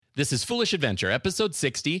This is Foolish Adventure, episode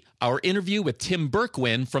 60, our interview with Tim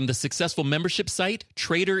Bourquin from the successful membership site,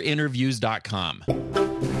 TraderInterviews.com.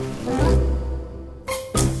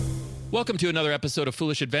 Welcome to another episode of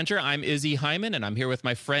Foolish Adventure. I'm Izzy Hyman, and I'm here with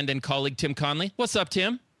my friend and colleague, Tim Conley. What's up,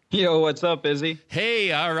 Tim? Yo, what's up, Izzy?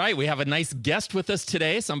 Hey, all right. We have a nice guest with us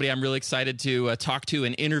today, somebody I'm really excited to talk to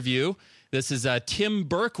and interview. This is Tim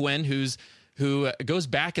Bourquin, who goes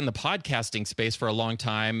back in the podcasting space for a long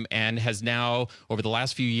time and has now, over the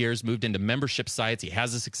last few years, moved into membership sites. He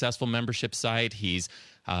has a successful membership site. He's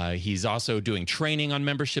also doing training on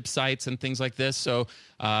membership sites and things like this. So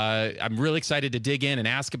I'm really excited to dig in and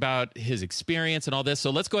ask about his experience and all this.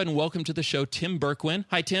 So let's go ahead and welcome to the show Tim Bourquin.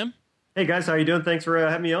 Hi, Tim. Hey, guys. How are you doing? Thanks for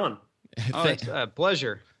having me on. Oh, it's a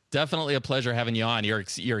pleasure. Definitely a pleasure having you on.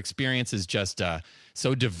 Your experience is just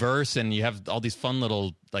so diverse, and you have all these fun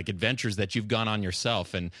little adventures that you've gone on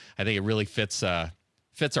yourself, and I think it really fits our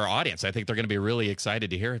audience. I think they're going to be really excited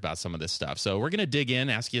to hear about some of this stuff. So we're going to dig in,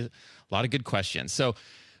 ask you a lot of good questions. So,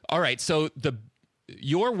 all right. So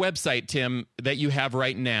your website, Tim, that you have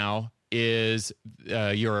right now is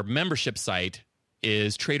your membership site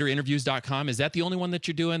is TraderInterviews.com. Is that the only one that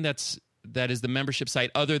you're doing? That is the membership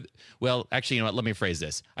site. Well, actually, you know what? Let me phrase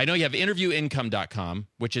this. I know you have InterviewIncome.com,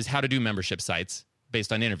 which is how to do membership sites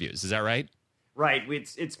based on interviews. Is that right? Right.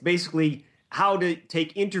 It's basically how to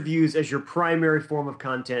take interviews as your primary form of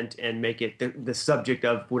content and make it the subject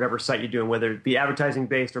of whatever site you're doing, whether it be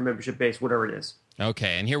advertising-based or membership-based, whatever it is.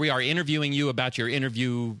 Okay, and here we are interviewing you about your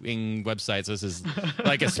interviewing websites. This is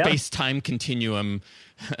like a space-time continuum.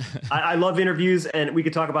 I love interviews, and we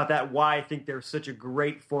could talk about that, why I think they're such a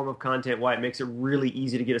great form of content, why it makes it really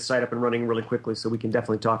easy to get a site up and running really quickly, so we can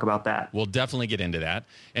definitely talk about that. We'll definitely get into that.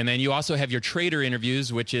 And then you also have your Trader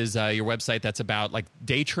Interviews, which is your website that's about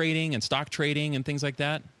day trading and stock trading and things like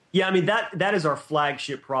that. Yeah, I mean, that is our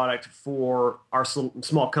flagship product for our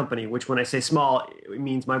small company, which when I say small, it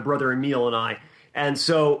means my brother Emil and I. And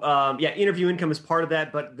so, interview income is part of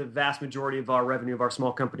that, but the vast majority of our revenue of our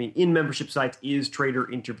small company in membership sites is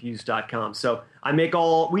TraderInterviews.com. So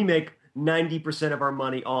we make 90% of our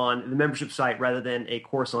money on the membership site rather than a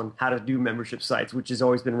course on how to do membership sites, which has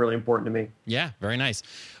always been really important to me. Yeah, very nice.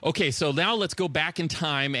 Okay, so now let's go back in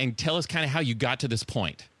time and tell us kind of how you got to this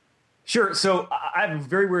point. Sure. So I have a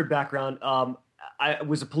very weird background. I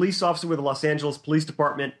was a police officer with the Los Angeles Police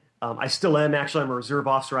Department. I still am, actually. I'm a reserve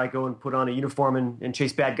officer. I go and put on a uniform and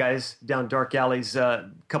chase bad guys down dark alleys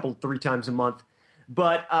 3 times a month.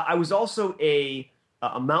 But I was also a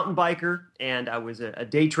mountain biker, and I was a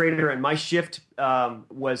day trader, and my shift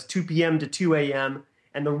was 2 p.m. to 2 a.m.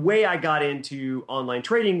 And the way I got into online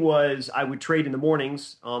trading was I would trade in the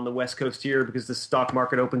mornings on the West Coast here because the stock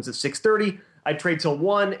market opens at 6:30. I'd trade till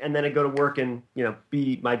 1, and then I'd go to work and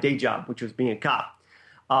be my day job, which was being a cop.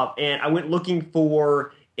 And I went looking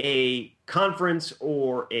for a conference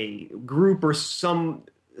or a group or some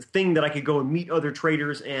thing that I could go and meet other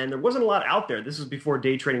traders, and there wasn't a lot out there. This was before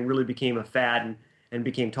day trading really became a fad and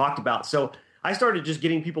became talked about. So I started just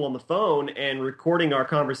getting people on the phone and recording our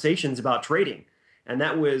conversations about trading. And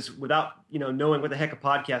that was without knowing what the heck a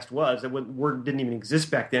podcast was. That word didn't even exist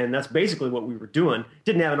back then. That's basically what we were doing.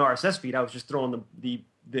 Didn't have an RSS feed. I was just throwing the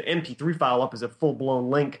MP3 file up as a full-blown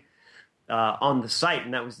link on the site,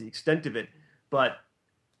 and that was the extent of it. But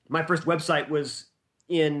my first website was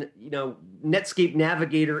in, Netscape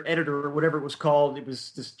Navigator Editor or whatever it was called. It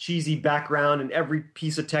was this cheesy background, and every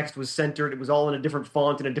piece of text was centered. It was all in a different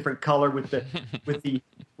font and a different color with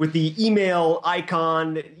the email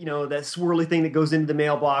icon, that swirly thing that goes into the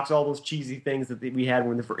mailbox, all those cheesy things that we had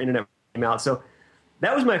when the internet came out. So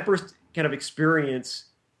that was my first kind of experience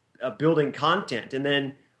building content. And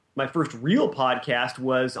then my first real podcast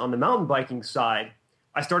was on the mountain biking side.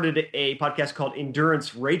 I started a podcast called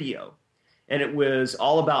Endurance Radio, and it was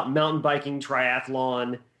all about mountain biking,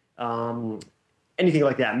 triathlon, anything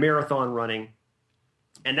like that, marathon running.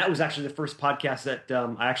 And that was actually the first podcast that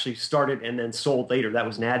I actually started and then sold later. That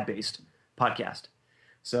was an ad-based podcast.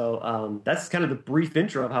 So that's kind of the brief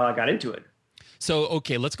intro of how I got into it. So,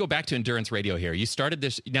 okay, let's go back to Endurance Radio here. You started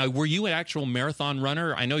this. Now, were you an actual marathon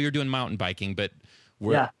runner? I know you're doing mountain biking, but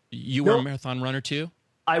you were a marathon runner too?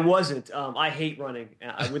 I wasn't. I hate running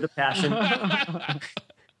with a passion.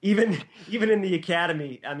 Even in the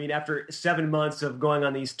academy, I mean, after 7 months of going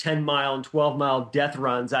on these 10-mile and 12-mile death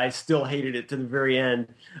runs, I still hated it to the very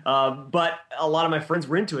end. But a lot of my friends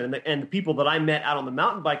were into it, and the people that I met out on the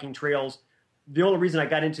mountain biking trails, the only reason I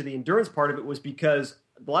got into the endurance part of it was because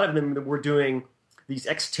a lot of them were doing these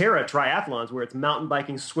Xterra triathlons where it's mountain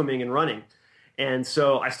biking, swimming, and running. And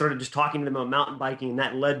so I started just talking to them about mountain biking, and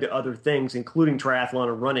that led to other things, including triathlon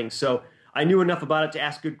and running. So I knew enough about it to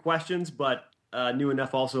ask good questions, but knew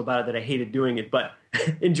enough also about it that I hated doing it, but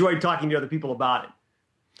enjoyed talking to other people about it.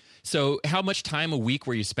 So how much time a week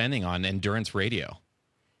were you spending on endurance radio?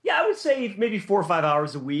 Yeah, I would say maybe 4 or 5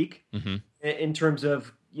 hours a week in terms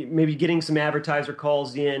of maybe getting some advertiser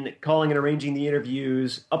calls in, calling and arranging the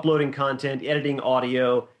interviews, uploading content, editing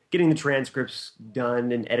audio, getting the transcripts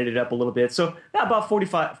done and edited up a little bit. So about 4 to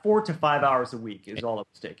 5 hours a week is all it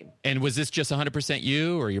was taking. And was this just 100%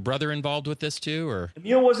 you or your brother involved with this too? Or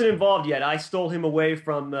Emil wasn't involved yet. I stole him away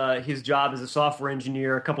from his job as a software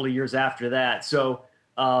engineer a couple of years after that. So,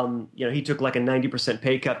 he took like a 90%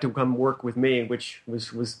 pay cut to come work with me, which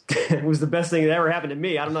was was the best thing that ever happened to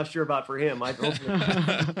me. I'm not sure about for him.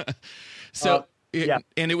 So,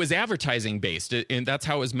 and it was advertising based, and that's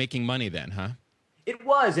how it was making money then, huh? It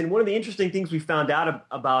was, and one of the interesting things we found out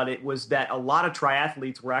about it was that a lot of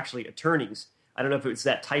triathletes were actually attorneys. I don't know if it's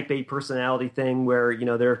that type A personality thing where,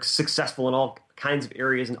 they're successful in all kinds of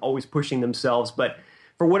areas and always pushing themselves. But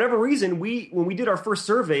for whatever reason, when we did our first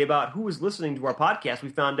survey about who was listening to our podcast, we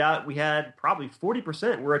found out we had probably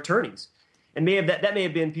 40% were attorneys. And that may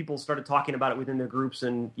have been people started talking about it within their groups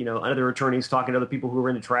and, other attorneys talking to other people who were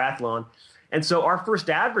into triathlon. And so our first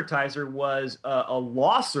advertiser was a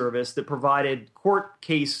law service that provided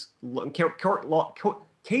case law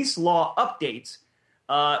updates,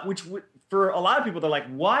 which for a lot of people, they're like,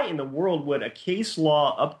 why in the world would a case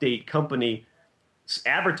law update company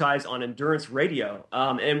advertise on endurance radio?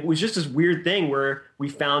 And it was just this weird thing where we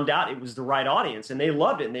found out it was the right audience, and they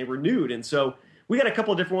loved it, and they renewed. And so we got a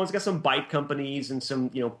couple of different ones. We got some bike companies and some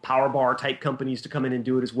power bar type companies to come in and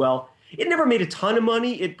do it as well. It never made a ton of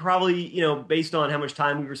money. It probably, based on how much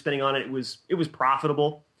time we were spending on it, it was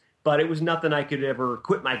profitable, but it was nothing I could ever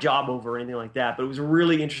quit my job over or anything like that. But it was a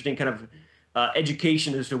really interesting kind of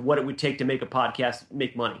education as to what it would take to make a podcast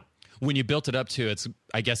make money. When you built it up to its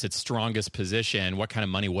strongest position, what kind of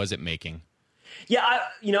money was it making? Yeah,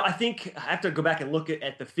 I think I have to go back and look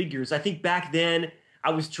at the figures. I think back then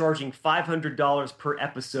I was charging $500 per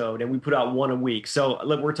episode, and we put out one a week. So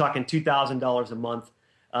look, we're talking $2,000 a month.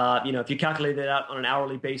 If you calculate that out on an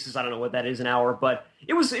hourly basis, I don't know what that is an hour, but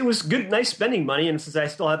it was good, nice spending money. And since I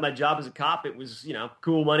still had my job as a cop, it was,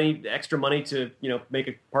 cool money, extra money to, make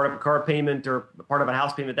a part of a car payment or part of a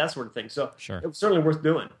house payment, that sort of thing. So sure. It was certainly worth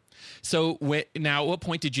doing. So now at what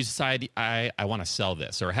point did you decide I want to sell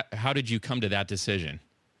this, or how did you come to that decision?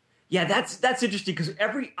 Yeah, that's interesting because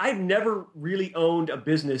I've never really owned a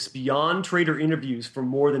business beyond Trader Interviews for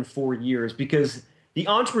more than 4 years because the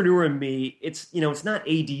entrepreneur in me, it's not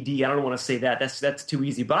ADD. I don't want to say that. That's too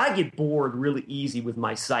easy. But I get bored really easy with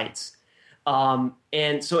my sites.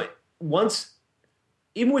 And so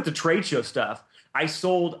even with the trade show stuff,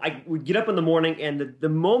 I would get up in the morning, and the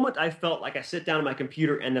moment I felt like I sit down at my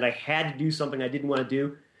computer and that I had to do something I didn't want to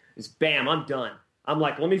do is bam, I'm done. I'm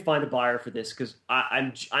like, let me find a buyer for this because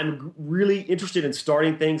I'm really interested in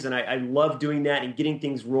starting things, and I love doing that and getting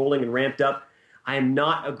things rolling and ramped up. I am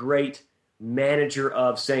not a great manager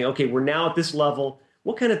of saying, okay, we're now at this level.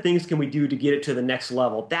 What kind of things can we do to get it to the next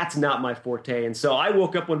level? That's not my forte. And so I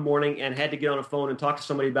woke up one morning and had to get on a phone and talk to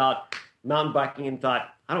somebody about mountain biking and thought,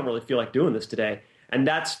 I don't really feel like doing this today. And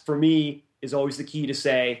that's, for me, is always the key to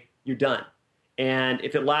say, you're done. And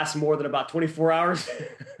if it lasts more than about 24 hours,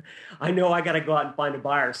 I know I got to go out and find a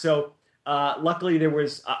buyer. So luckily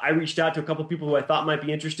I reached out to a couple of people who I thought might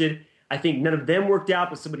be interested. I think none of them worked out,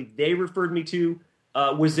 but somebody they referred me to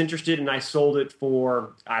was interested, and I sold it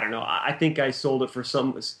for, I don't know, I think I sold it for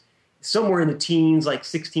somewhere in the teens, like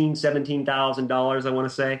 $16,000, $17,000, I want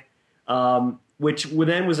to say, which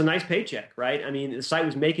then was a nice paycheck, right? I mean, the site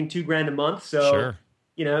was making $2,000 a month, so sure.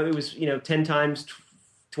 It was 10 times,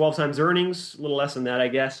 12 times earnings, a little less than that, I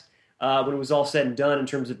guess, when it was all said and done in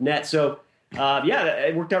terms of net. So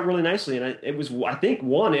it worked out really nicely, and it was, I think,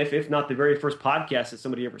 one if not the very first podcast that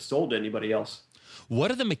somebody ever sold to anybody else. What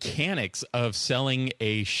are the mechanics of selling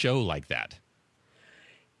a show like that?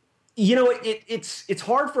 It's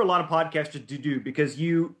hard for a lot of podcasters to do because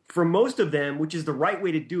for most of them, which is the right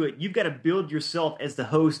way to do it, you've got to build yourself as the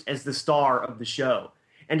host, as the star of the show.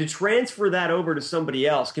 And to transfer that over to somebody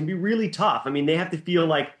else can be really tough. I mean, they have to feel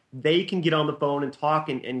like they can get on the phone and talk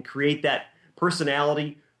and create that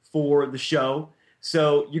personality for the show.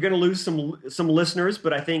 So you're going to lose some listeners,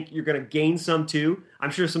 but I think you're going to gain some too.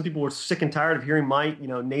 I'm sure some people were sick and tired of hearing my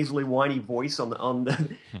nasally whiny voice on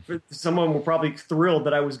the. Some of them were probably thrilled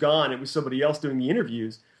that I was gone. It was somebody else doing the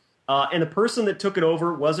interviews, and the person that took it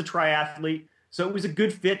over was a triathlete, so it was a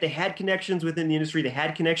good fit. They had connections within the industry. They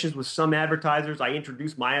had connections with some advertisers. I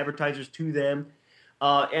introduced my advertisers to them,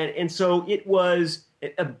 and so it was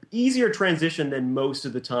an easier transition than most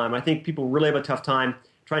of the time. I think people really have a tough time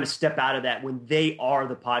trying to step out of that when they are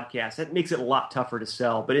the podcast. That makes it a lot tougher to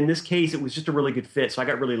sell. But in this case, it was just a really good fit, so I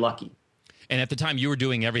got really lucky. And at the time, you were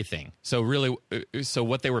doing everything. So really, so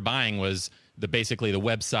what they were buying was basically the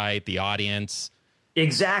website, the audience.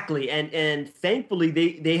 Exactly, and thankfully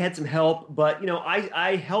they had some help. But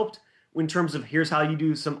I helped in terms of here's how you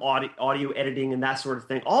do some audio editing and that sort of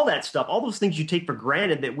thing. All that stuff, all those things you take for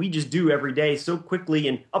granted that we just do every day so quickly,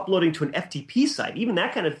 and uploading to an FTP site, even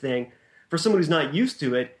that kind of thing, for someone who's not used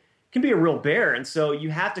to it, can be a real bear. And so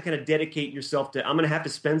you have to kind of dedicate yourself to, I'm going to have to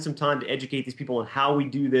spend some time to educate these people on how we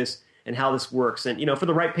do this and how this works. And, for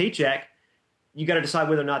the right paycheck, you got to decide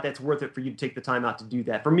whether or not that's worth it for you to take the time out to do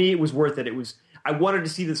that. For me, it was worth it. I wanted to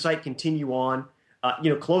see the site continue on.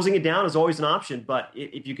 Closing it down is always an option, but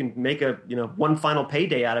if you can make a one final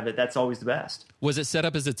payday out of it, that's always the best. Was it set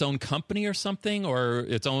up as its own company or something, or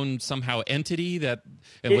its own somehow entity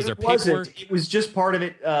was there paperwork? Wasn't. It was just part of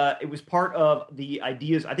it. It was part of the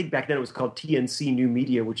ideas. I think back then it was called TNC New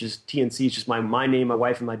Media, which is TNC is just my name, my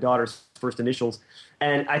wife, and my daughter's first initials,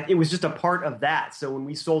 and it was just a part of that. So when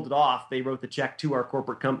we sold it off, they wrote the check to our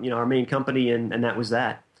corporate company, our main company, and that was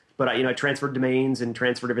that. But I transferred domains and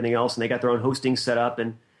transferred everything else, and they got their own hosting set up,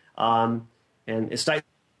 and the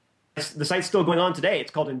site's still going on today.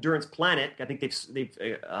 It's called Endurance Planet. I think they've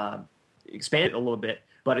expanded a little bit,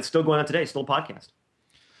 but it's still going on today. It's still a podcast.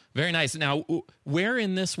 Very nice. Now, where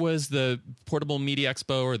in this was the Portable Media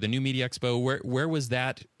Expo or the New Media Expo? Where was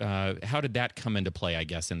that? How did that come into play, I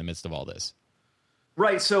guess, in the midst of all this?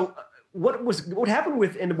 Right. So what happened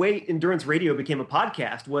with, and the way Endurance Radio became a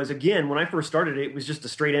podcast was, again, when I first started it was just a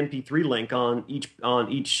straight MP3 link on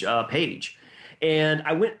each page. And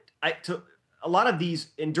to a lot of these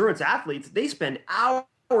endurance athletes, they spend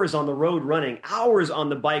hours on the road running, hours on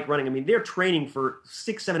the bike running. I mean, they're training for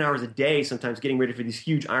 6-7 hours a day, sometimes getting ready for these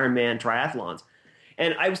huge Ironman triathlons.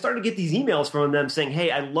 And I was starting to get these emails from them saying,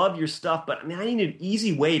 hey, I love your stuff, but I need an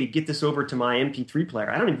easy way to get this over to my MP3 player.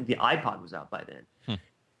 I don't even think the iPod was out by then.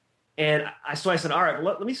 And so I said, all right,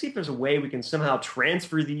 well, let me see if there's a way we can somehow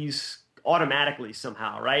transfer these automatically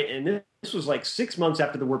somehow, right? And this was like 6 months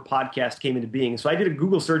after the word podcast came into being. So I did a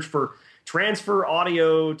Google search for transfer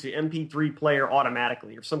audio to MP3 player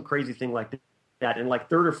automatically or some crazy thing like that. And like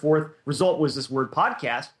third or fourth result was this word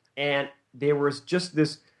podcast. And there was just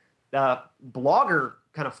this blogger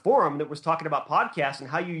kind of forum that was talking about podcasts and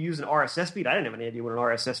how you use an RSS feed. I didn't have any idea what an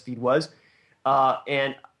RSS feed was.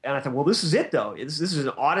 And I thought, well, this is it, though. This is an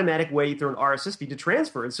automatic way through an RSS feed to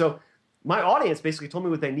transfer. And so my audience basically told me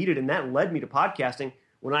what they needed, and that led me to podcasting.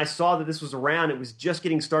 When I saw that this was around, it was just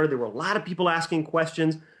getting started. There were a lot of people asking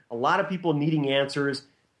questions, a lot of people needing answers,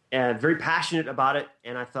 and very passionate about it.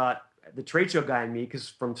 And I thought the trade show guy in me, because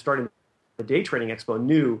from starting the Day Trading Expo,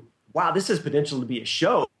 knew, wow, this has potential to be a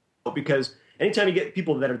show, because anytime you get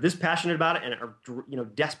people that are this passionate about it and are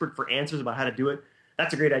desperate for answers about how to do it,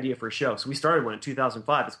 that's a great idea for a show. So we started one in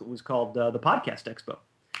 2005. It was called the Podcast Expo.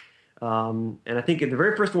 And I think the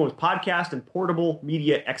very first one was Podcast and Portable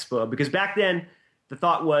Media Expo, because back then the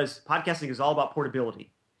thought was podcasting is all about portability.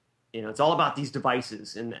 It's all about these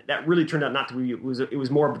devices. And that really turned out not to be. It was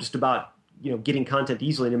more just about getting content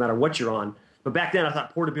easily no matter what you're on. But back then I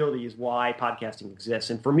thought portability is why podcasting exists.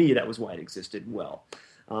 And for me, that was why it existed well.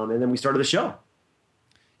 And then we started the show.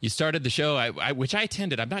 You started the show, which I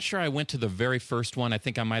attended. I'm not sure I went to the very first one. I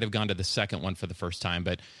think I might have gone to the second one for the first time.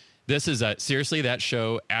 But this is seriously, that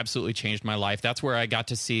show absolutely changed my life. That's where I got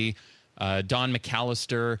to see Don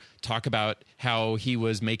McAllister talk about how he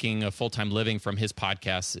was making a full-time living from his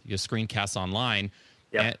podcast, Screencasts Online.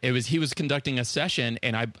 Yep. And he was conducting a session,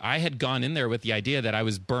 and I had gone in there with the idea that I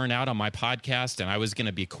was burnt out on my podcast and I was going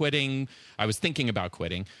to be quitting. I was thinking about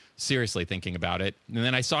quitting, seriously thinking about it. And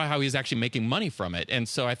then I saw how he was actually making money from it. And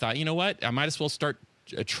so I thought, you know what? I might as well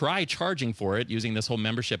try charging for it using this whole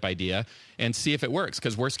membership idea and see if it works.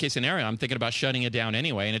 Because worst case scenario, I'm thinking about shutting it down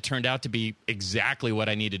anyway. And it turned out to be exactly what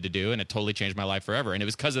I needed to do, and it totally changed my life forever. And it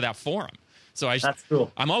was because of that forum. So that's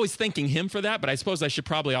cool. I'm always thanking him for that, but I suppose I should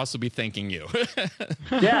probably also be thanking you.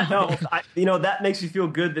 Yeah, no, that makes me feel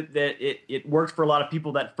good that it worked for a lot of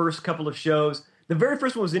people. That first couple of shows, the very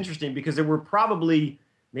first one was interesting because there were probably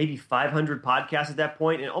maybe 500 podcasts at that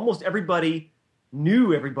point, and almost everybody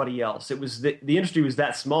knew everybody else. It was the industry was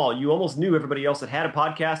that small. You almost knew everybody else that had a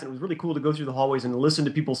podcast, and it was really cool to go through the hallways and listen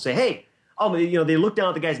to people say, hey. Oh, they look down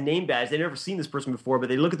at the guy's name badge. They've never seen this person before, but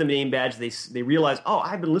they look at the name badge. They realize, oh,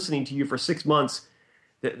 I've been listening to you for 6 months.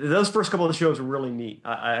 Those first couple of shows were really neat.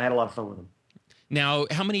 I had a lot of fun with them. Now,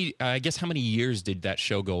 how many years did that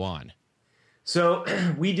show go on? So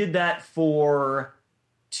we did that for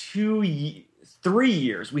 3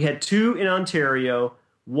 years. We had 2 in Ontario,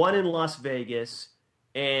 1 in Las Vegas,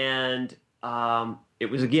 and it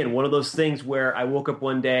was, again, one of those things where I woke up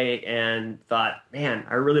one day and thought, man,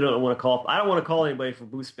 I really don't want to call. I don't want to call anybody for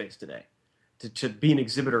booth space today to be an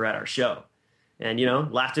exhibitor at our show. And,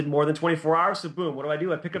 lasted more than 24 hours. So boom, what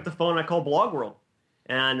do? I pick up the phone and I call Blog World.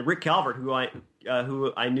 And Rick Calvert, who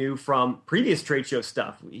I knew from previous trade show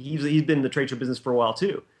stuff, he's been in the trade show business for a while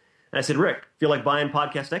too. And I said, Rick, feel like buying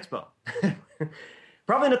Podcast Expo?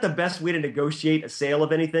 Probably not the best way to negotiate a sale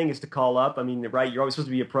of anything is to call up. I mean, right, you're always supposed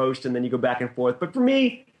to be approached and then you go back and forth. But for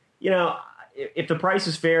me, if the price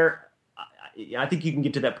is fair, I think you can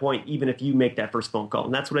get to that point even if you make that first phone call.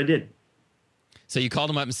 And that's what I did. So you called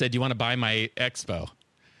him up and said, do you want to buy my Expo?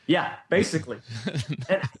 Yeah, basically.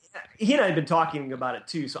 And he and I had been talking about it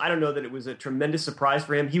too, so I don't know that it was a tremendous surprise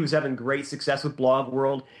for him. He was having great success with Blog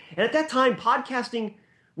World. And at that time, podcasting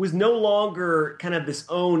was no longer kind of its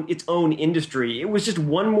own industry. It was just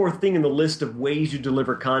one more thing in the list of ways you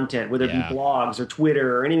deliver content, whether it be blogs or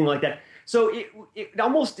Twitter or anything like that. So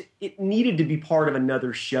it needed to be part of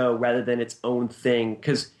another show rather than its own thing,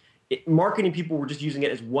 because marketing people were just using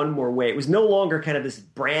it as one more way. It was no longer kind of this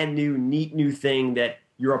brand new, neat new thing that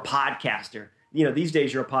you're a podcaster. These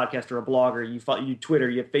days you're a podcaster, a blogger, you Twitter,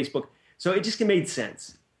 you have Facebook. So it just made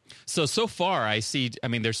sense. So far I see,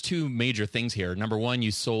 there's two major things here. Number one,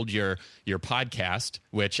 you sold your podcast,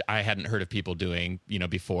 which I hadn't heard of people doing,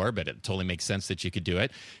 before, but it totally makes sense that you could do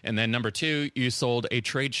it. And then number two, you sold a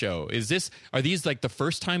trade show. Are these like the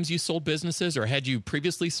first times you sold businesses, or had you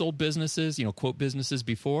previously sold businesses, quote businesses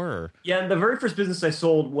before? Or? Yeah, the very first business I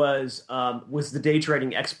sold was the Day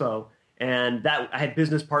Trading Expo. And that I had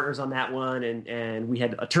business partners on that one, and we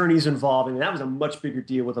had attorneys involved, and that was a much bigger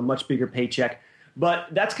deal with a much bigger paycheck. But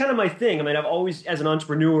that's kind of my thing. I've always, as an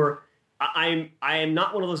entrepreneur, I am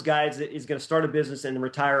not one of those guys that is going to start a business and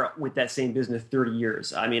retire with that same business 30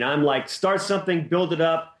 years. I'm like, start something, build it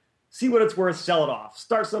up, see what it's worth, sell it off.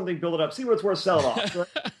 Start something, build it up, see what it's worth, sell it off. So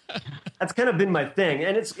that's kind of been my thing.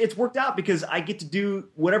 And it's worked out because I get to do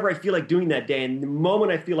whatever I feel like doing that day. And the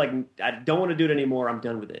moment I feel like I don't want to do it anymore, I'm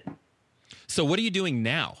done with it. So what are you doing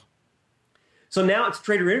now? So now it's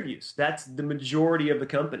trader interviews. That's the majority of the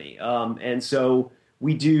company. And so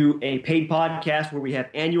we do a paid podcast where we have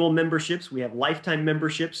annual memberships. We have lifetime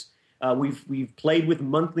memberships. We've played with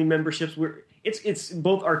monthly memberships. It's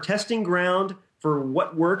both our testing ground for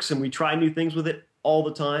what works, and we try new things with it all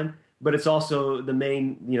the time. But it's also the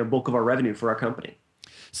main bulk of our revenue for our company.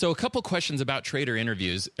 So a couple questions about trader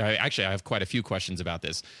interviews. Actually, I have quite a few questions about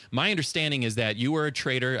this. My understanding is that you were a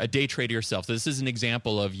day trader yourself. So this is an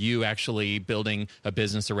example of you actually building a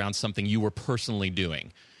business around something you were personally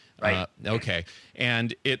doing. Right. Okay.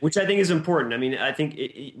 And which I think is important. I think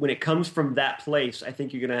when it comes from that place, I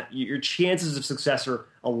think your chances of success are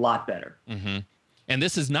a lot better. Mm-hmm. And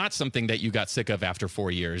this is not something that you got sick of after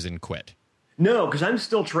 4 years and quit. No, because I'm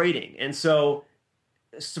still trading. And so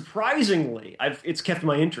surprisingly, it's kept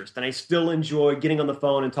my interest, and I still enjoy getting on the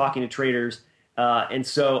phone and talking to traders. And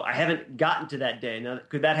so I haven't gotten to that day. Now,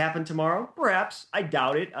 could that happen tomorrow? Perhaps. I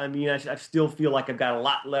doubt it. I still feel like I've got a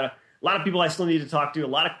lot of people I still need to talk to, a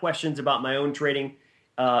lot of questions about my own trading.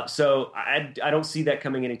 So I don't see that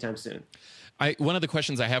coming anytime soon. One of the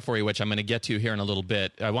questions I have for you, which I'm going to get to here in a little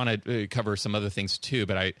bit, I want to cover some other things too,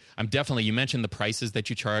 but I'm definitely, you mentioned the prices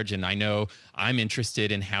that you charge, and I know I'm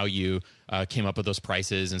interested in how you came up with those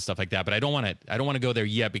prices and stuff like that, but I don't want to go there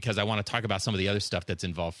yet because I want to talk about some of the other stuff that's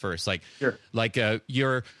involved first. Sure.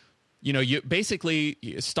 You basically,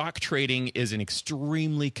 stock trading is an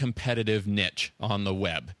extremely competitive niche on the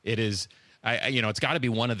web. It is. It's got to be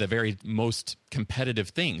one of the very most competitive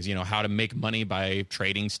things, how to make money by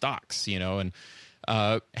trading stocks, and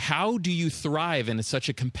how do you thrive in such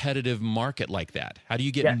a competitive market like that? How do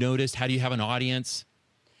you get noticed? How do you have an audience?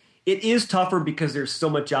 It is tougher because there's so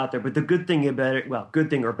much out there, but the good thing about it, well, good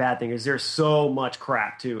thing or bad thing, is there's so much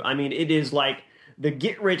crap too. It is like the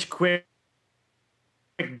get rich quick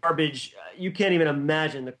garbage. You can't even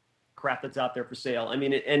imagine the crap that's out there for sale.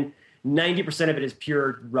 And 90% of it is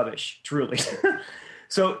pure rubbish, truly.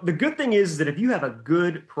 So the good thing is that if you have a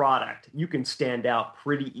good product, you can stand out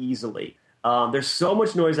pretty easily. There's so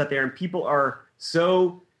much noise out there, and people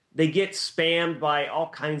they get spammed by all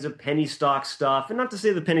kinds of penny stock stuff. And not to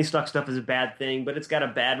say the penny stock stuff is a bad thing, but it's got a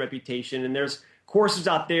bad reputation. And there's courses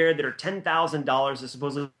out there that are $10,000 that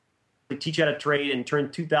supposedly teach you how to trade and turn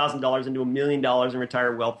 $2,000 into $1 million and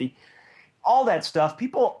retire wealthy. All that stuff,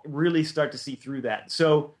 people really start to see through that.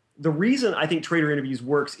 So the reason I think Trader Interviews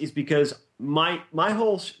works is because my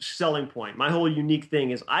whole selling point, my whole unique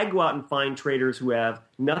thing is I go out and find traders who have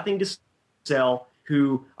nothing to sell,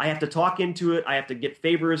 who I have to talk into it. I have to get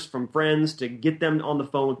favors from friends to get them on the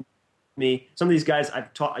phone with me. Some of these guys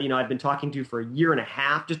I've been talking to for a year and a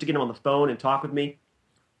half just to get them on the phone and talk with me.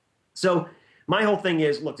 So my whole thing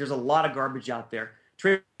is, look, there's a lot of garbage out there.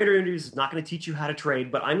 Trader interviews is not going to teach you how to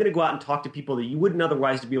trade, but I'm going to go out and talk to people that you wouldn't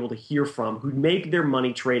otherwise be able to hear from who make their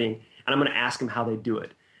money trading, and I'm going to ask them how they do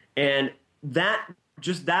it. And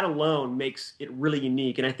just that alone makes it really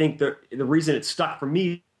unique. And I think the reason it stuck for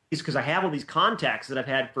me is because I have all these contacts that I've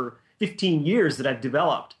had for 15 years that I've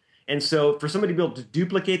developed. And so for somebody to be able to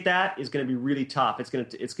duplicate that is going to be really tough. It's going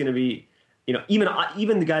to be,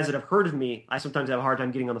 even the guys that have heard of me, I sometimes have a hard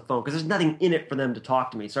time getting on the phone because there's nothing in it for them to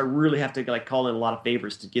talk to me. So I really have to call in a lot of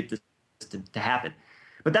favors to get this to happen.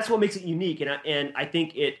 But that's what makes it unique. And I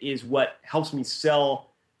think it is what helps me sell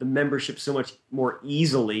the membership so much more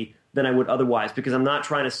easily than I would otherwise, because I'm not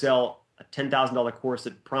trying to sell a $10,000 course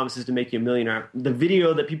that promises to make you a millionaire. The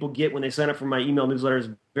video that people get when they sign up for my email newsletter is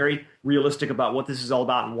very realistic about what this is all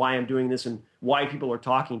about and why I'm doing this and why people are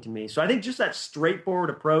talking to me. So I think just that straightforward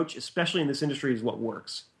approach, especially in this industry, is what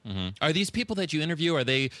works. Mm-hmm. Are these people that you interview, are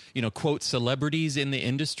they, quote, celebrities in the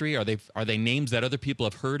industry? Are they names that other people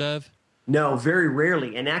have heard of? No, very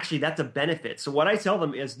rarely. And actually, that's a benefit. So what I tell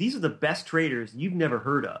them is these are the best traders you've never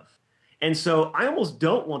heard of. And so I almost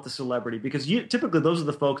don't want the celebrity because typically those are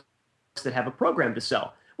the folks that have a program to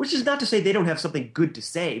sell, which is not to say they don't have something good to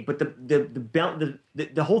say, but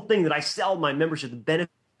the whole thing that I sell my membership, the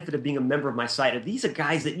benefit of being a member of my site, are these are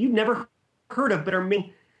guys that you've never heard of, but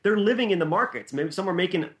they're living in the markets. Maybe some are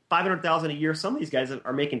making $500,000 a year. Some of these guys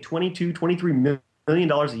are making $22-23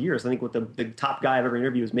 million a year. So I think what the top guy I've ever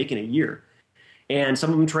interviewed is making a year. And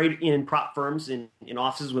some of them trade in prop firms, in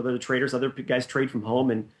offices with other traders. Other guys trade from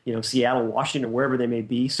home in Seattle, Washington, or wherever they may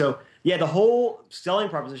be. So yeah, the whole selling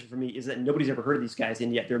proposition for me is that nobody's ever heard of these guys,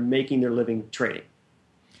 and yet they're making their living trading.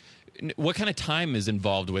 What kind of time is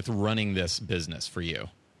involved with running this business for you?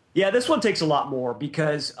 Yeah, this one takes a lot more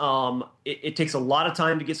because it takes a lot of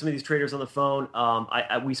time to get some of these traders on the phone.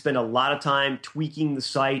 We spend a lot of time tweaking the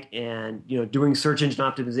site and doing search engine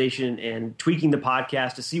optimization and tweaking the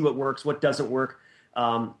podcast to see what works, what doesn't work.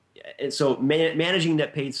 And so managing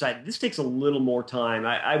that paid site, this takes a little more time.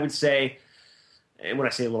 I would say, and when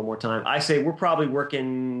I say a little more time, I say we're probably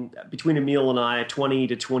working between Emil and I 20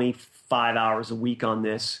 to 25 hours a week on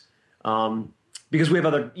this. Because we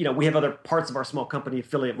have other parts of our small company,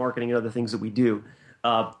 affiliate marketing and other things that we do.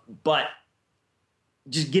 But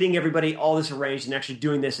just getting everybody all this arranged and actually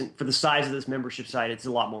doing this, and for the size of this membership site, it's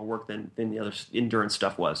a lot more work than the other endurance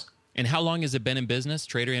stuff was. And how long has it been in business,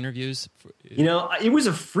 Trader Interviews? It was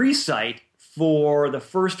a free site for the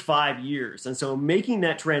first 5 years. And so making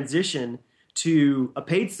that transition to a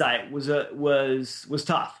paid site was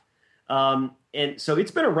tough. And so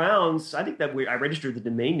it's been around. I think that I registered the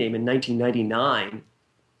domain name in 1999,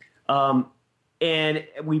 and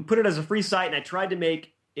we put it as a free site. And I tried to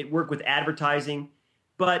make it work with advertising,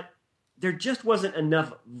 but there just wasn't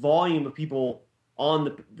enough volume of people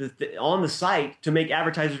on the site to make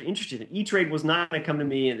advertisers interested. E-Trade was not going to come to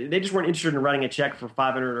me, and they just weren't interested in writing a check for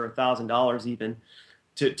 $500 or $1,000 even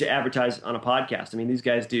to advertise on a podcast. I mean, these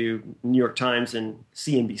guys do New York Times and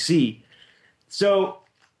CNBC, so.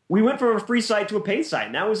 We went from a free site to a paid site,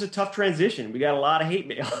 and that was a tough transition. We got a lot of hate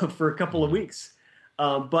mail for a couple of weeks,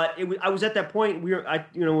 but I was at that point. When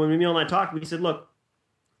Emil and I talked, we said, "Look,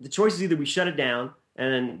 the choice is either we shut it down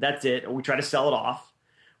and that's it, or we try to sell it off,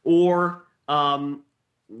 or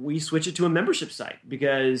we switch it to a membership site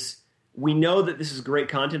because we know that this is great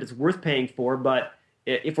content; it's worth paying for. But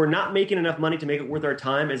if we're not making enough money to make it worth our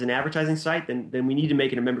time as an advertising site, then we need to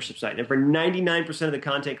make it a membership site. And for 99% of the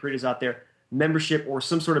content creators out there, membership or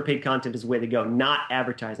some sort of paid content is the way to go, not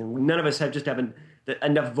advertising. None of us have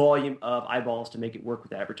enough volume of eyeballs to make it work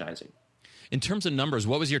with advertising. In terms of numbers,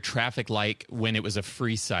 what was your traffic like when it was a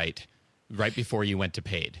free site right before you went to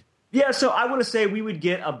paid? Yeah, so I want to say we would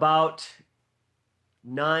get about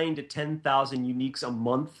 9,000 to 10,000 uniques a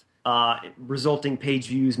month, resulting page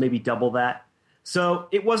views, maybe double that. So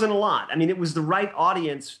it wasn't a lot. I mean, it was the right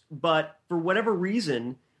audience, but for whatever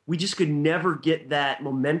reason, we just could never get that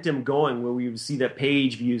momentum going where we would see that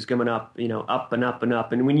page views coming up, up and up and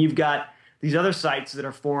up. And when you've got these other sites that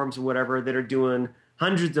are forums or whatever that are doing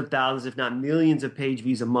hundreds of thousands, if not millions of page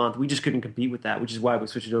views a month, we just couldn't compete with that, which is why we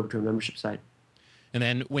switched it over to a membership site. And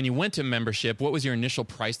then when you went to membership, what was your initial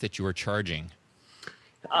price that you were charging?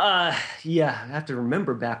 I have to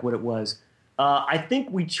remember back what it was. I think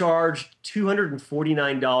we charged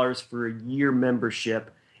 $249 for a year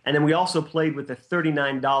membership. And then we also played with a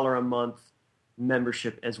 $39 a month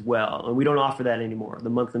membership as well. And we don't offer that anymore, the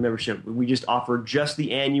monthly membership. We just offer just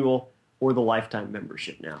the annual or the lifetime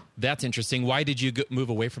membership now. That's interesting. Why did you move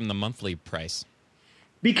away from the monthly price?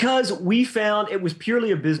 Because we found it was purely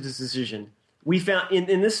a business decision. We found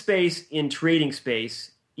in this space, in trading space,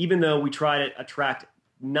 even though we try to attract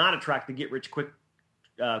not attract the get-rich-quick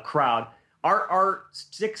crowd. Our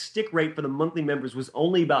stick rate for the monthly members was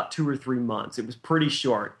only about 2 or 3 months. It was pretty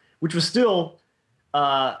short, which was still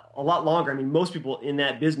a lot longer. I mean, most people in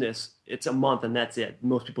that business, it's a month and that's it.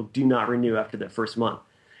 Most people do not renew after that first month.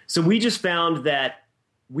 So we just found that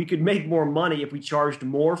we could make more money if we charged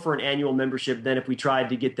more for an annual membership than if we tried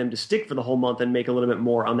to get them to stick for the whole month and make a little bit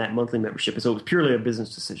more on that monthly membership. So it was purely a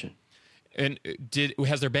business decision. And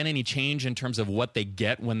has there been any change in terms of what they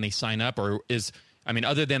get when they sign up, or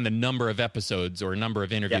other than the number of episodes or number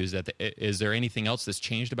of interviews, is there anything else that's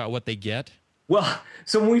changed about what they get? Well,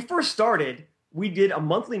 so when we first started, we did a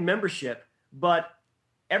monthly membership, but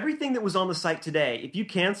everything that was on the site today, if you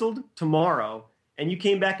canceled tomorrow and you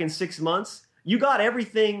came back in 6 months, you got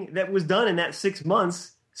everything that was done in that 6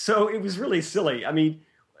 months. So it was really silly. I mean,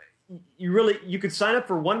 you could sign up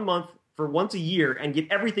for 1 month for once a year and get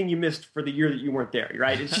everything you missed for the year that you weren't there,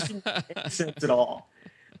 right? It just didn't make sense at all.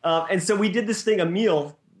 And so we did this thing.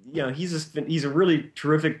 Emil, he's a really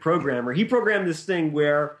terrific programmer. He programmed this thing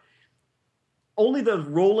where only the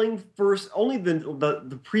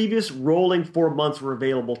previous rolling 4 months were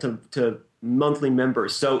available to monthly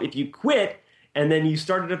members. So if you quit and then you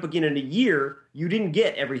started up again in a year, you didn't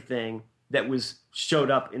get everything that showed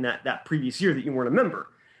up in that previous year that you weren't a member.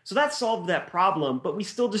 So that solved that problem, but we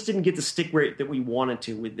still just didn't get the stick rate that we wanted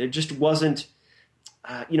to. It just wasn't,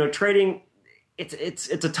 trading. It's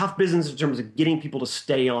a tough business in terms of getting people to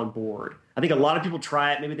stay on board. I think a lot of people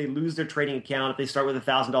try it. Maybe they lose their trading account. If they start with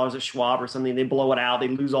 $1,000 at Schwab or something, they blow it out. They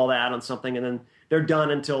lose all that on something, and then they're done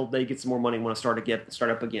until they get some more money and want to start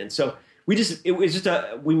up again. So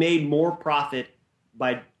we made more profit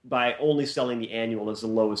by only selling the annual as the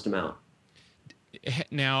lowest amount.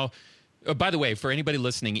 Now, by the way, for anybody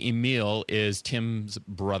listening, Emil is Tim's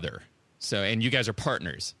brother. So, and you guys are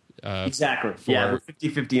partners. Exactly. We're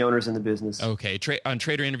 50-50 owners in the business. Okay. On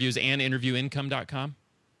Trader Interviews and InterviewIncome.com?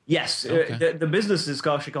 Yes. Okay. The business is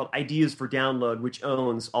actually called Ideas for Download, which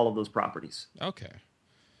owns all of those properties. Okay.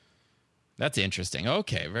 That's interesting.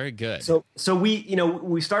 Okay. Very good. So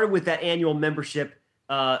we started with that annual membership.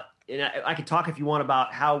 And I could talk if you want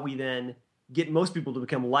about how we then get most people to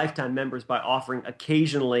become lifetime members by offering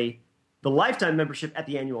occasionally the lifetime membership at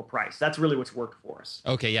the annual price. That's really what's worked for us.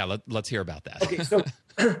 Okay, yeah, let's hear about that. Okay, so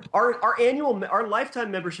our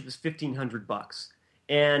lifetime membership is $1,500,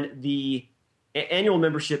 and the annual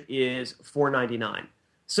membership is $499.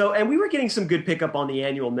 So, and we were getting some good pickup on the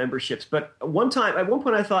annual memberships, but at one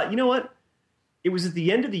point I thought, you know what? It was at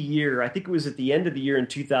the end of the year. I think it was at the end of the year in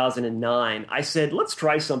 2009. I said, let's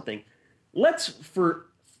try something. For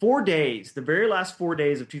 4 days, the very last 4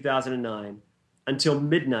 days of 2009, until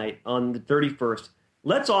midnight on the 31st,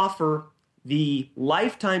 let's offer the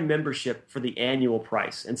lifetime membership for the annual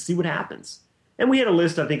price and see what happens. And we had a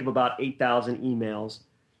list, I think, of about 8,000 emails.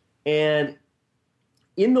 And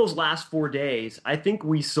in those last 4 days, I think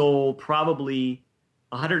we sold probably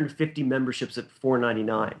 150 memberships at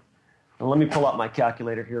 $499. Now, let me pull out my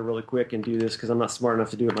calculator here really quick and do this because I'm not smart enough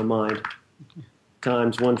to do it in my mind.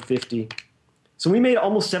 Times 150. So we made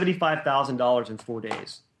almost $75,000 in 4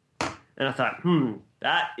 days. And I thought,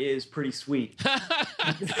 that is pretty sweet.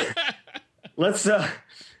 Let's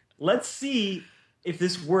see if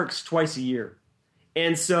this works twice a year.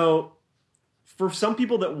 And so for some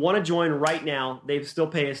people that want to join right now, they still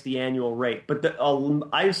pay us the annual rate. But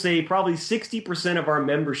I would say probably 60% of our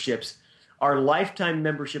memberships are lifetime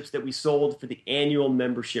memberships that we sold for the annual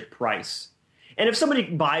membership price. And if somebody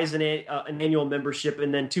buys an annual membership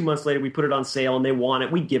and then 2 months later we put it on sale and they want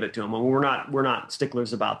it, we give it to them. And we're not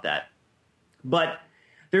sticklers about that. But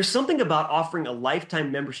there's something about offering a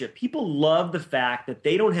lifetime membership. People love the fact that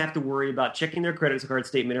they don't have to worry about checking their credit card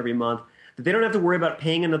statement every month, that they don't have to worry about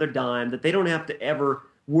paying another dime, that they don't have to ever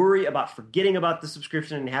worry about forgetting about the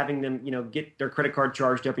subscription and having them, get their credit card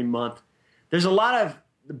charged every month. There's a lot of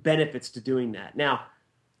benefits to doing that. Now,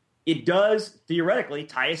 it does theoretically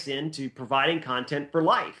tie us into providing content for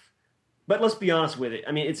life. But let's be honest with it.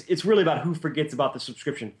 I mean, it's really about who forgets about the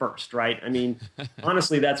subscription first, right? I mean,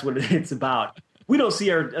 honestly, that's what it's about. We don't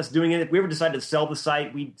see us doing it. If we ever decided to sell the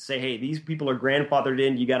site, we'd say, hey, these people are grandfathered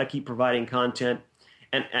in. You got to keep providing content.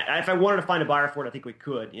 And if I wanted to find a buyer for it, I think we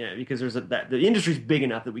could, because the industry's big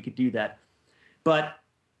enough that we could do that. But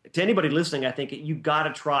to anybody listening, I think you got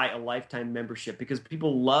to try a lifetime membership because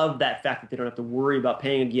people love that fact that they don't have to worry about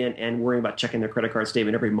paying again and worrying about checking their credit card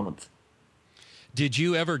statement every month. Did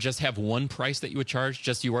you ever just have one price that you would charge?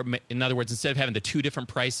 In other words, instead of having the two different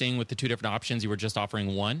pricing with the two different options, you were just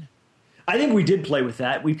offering one? I think we did play with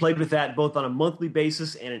that. We played with that both on a monthly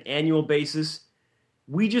basis and an annual basis.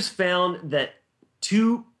 We just found that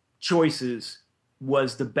two choices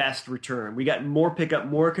was the best return. We got more pickup,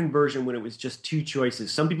 more conversion when it was just 2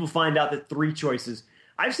 choices. Some people find out that 3 choices.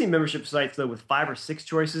 I've seen membership sites, though, with 5 or 6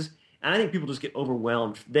 choices, and I think people just get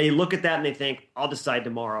overwhelmed. They look at that and they think, I'll decide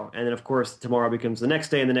tomorrow. And then, of course, tomorrow becomes the next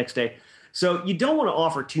day and the next day. So you don't want to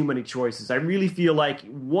offer too many choices. I really feel like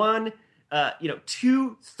 1,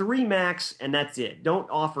 2, 3 max, and that's it. Don't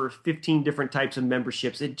offer 15 different types of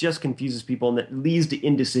memberships. It just confuses people, and that leads to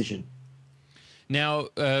indecision. Now,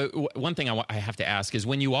 one thing I have to ask is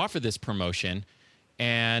when you offer this promotion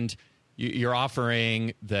and you're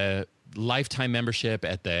offering the lifetime membership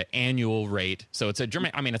at the annual rate, so it's it's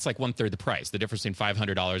like 1/3 the price, the difference between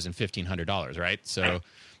 $500 and $1,500, right?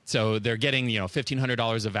 So they're getting,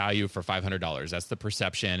 $1,500 of value for $500. That's the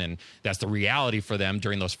perception, and that's the reality for them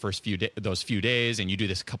during those first few days. And you do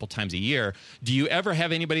this a couple times a year. Do you ever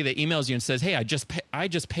have anybody that emails you and says, "Hey, I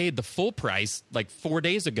just paid the full price like 4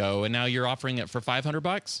 days ago, and now you're offering it for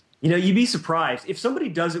 $500"? You'd be surprised if somebody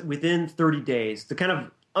does it within 30 days. The kind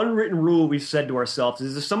of unwritten rule we've said to ourselves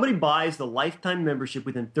is if somebody buys the lifetime membership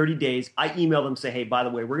within 30 days, I email them, say, "Hey, by the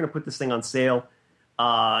way, we're going to put this thing on sale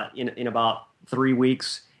in about 3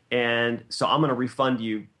 weeks. And so I'm going to refund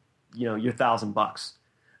you, your $1,000.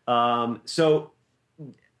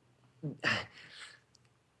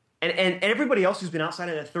 And everybody else who's been outside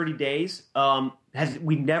of that 30 days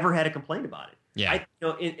we never had a complaint about it. Yeah.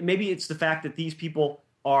 Maybe it's the fact that these people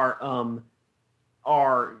are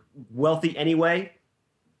wealthy anyway,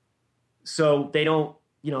 so they don't.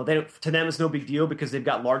 To them it's no big deal because they've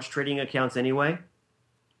got large trading accounts anyway.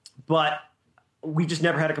 But we just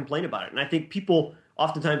never had a complaint about it, and I think people.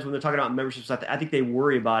 Oftentimes when they're talking about membership stuff, I think they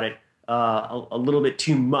worry about it a little bit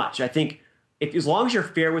too much. I think as long as you're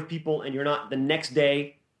fair with people and you're not the next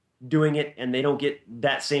day doing it and they don't get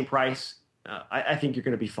that same price, I think you're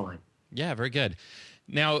going to be fine. Yeah, very good.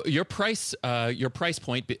 Now, your price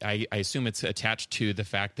point, I assume it's attached to the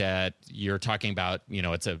fact that you're talking about,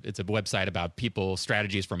 it's a website about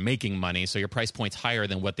strategies for making money. So your price point's higher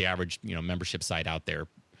than what the average, membership site out there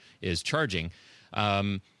is charging.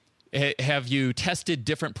 Have you tested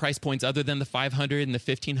different price points other than the $500 and the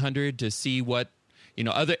 $1,500 to see what,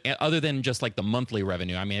 other than just like the monthly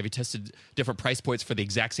revenue? I mean, have you tested different price points for the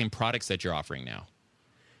exact same products that you're offering now?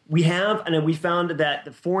 We have, and we found that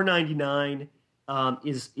the $4.99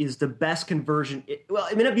 is the best conversion. It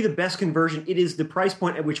may not be the best conversion. It is the price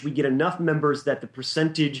point at which we get enough members that the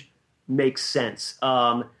percentage makes sense.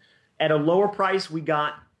 At a lower price, we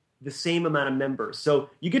got the same amount of members.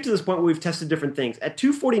 So you get to this point where we've tested different things. At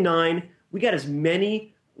 $249, we got as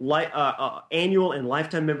many annual and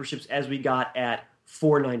lifetime memberships as we got at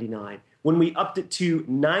 $499. When we upped it to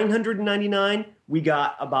 $999, we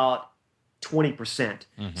got about 20%.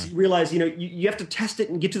 Mm-hmm. So you realize, you have to test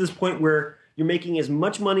it and get to this point where you're making as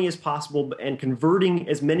much money as possible and converting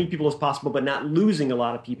as many people as possible, but not losing a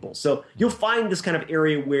lot of people. So you'll find this kind of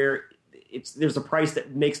area where there's a price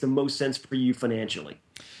that makes the most sense for you financially.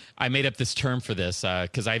 I made up this term for this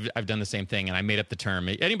because I've done the same thing, and I made up the term.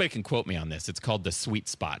 Anybody can quote me on this. It's called the sweet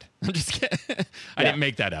spot. I'm just kidding. I didn't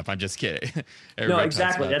make that up. I'm just kidding. No,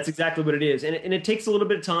 exactly. That's exactly what it is. And it takes a little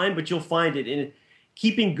bit of time, but you'll find it. And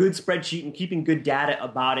keeping good spreadsheet and keeping good data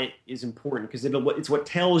about it is important because it's what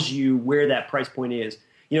tells you where that price point is.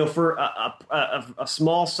 For a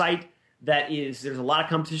small site there's a lot of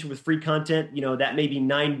competition with free content, that may be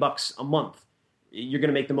 $9 a month. You're going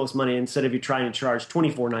to make the most money instead of you trying to charge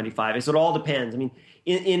 $24.95. So it all depends. I mean,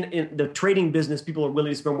 in the trading business, people are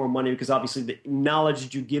willing to spend more money because obviously the knowledge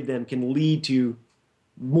that you give them can lead to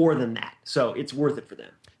more than that. So it's worth it for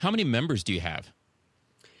them. How many members do you have?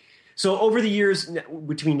 So over the years,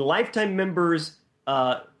 between lifetime members,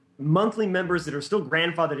 monthly members that are still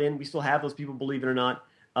grandfathered in, we still have those people, believe it or not.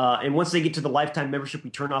 And once they get to the lifetime membership, we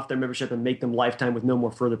turn off their membership and make them lifetime with no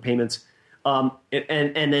more further payments. And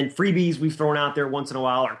then freebies we've thrown out there once in a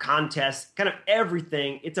while, or contests, kind of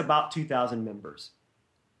everything. It's about 2,000 members.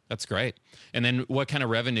 That's great. And then what kind of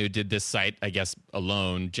revenue did this site, I guess,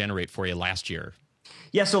 alone generate for you last year?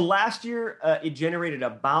 Yeah, so last year it generated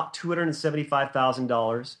about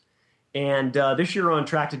 $275,000. And this year we're on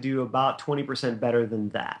track to do about 20% better than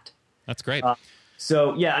that. That's great.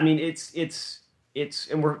 So, yeah, I mean, it's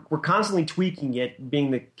and we're constantly tweaking it, being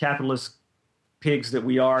the capitalist pigs that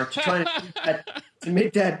we are, to try to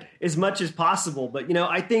make that as much as possible. But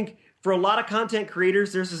I think for a lot of content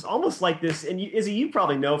creators, there's this almost like this, and Izzy, you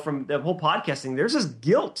probably know from the whole podcasting, there's this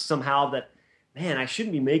guilt somehow that, man, I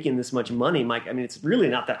shouldn't be making this much money, Mike. I mean, it's really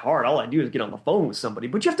not that hard. All I do is get on the phone with somebody.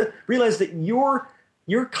 But you have to realize that your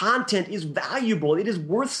content is valuable. It is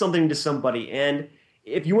worth something to somebody, and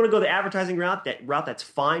if you want to go the advertising route, that's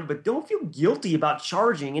fine, but don't feel guilty about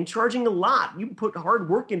charging a lot. You put hard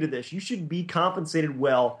work into this. You should be compensated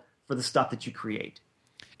well for the stuff that you create.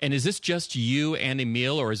 And is this just you and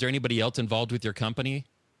Emil, or is there anybody else involved with your company?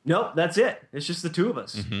 No, that's it. It's just the two of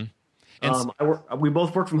us. Mm-hmm. And we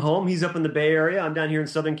both work from home. He's up in the Bay Area. I'm down here in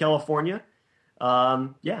Southern California.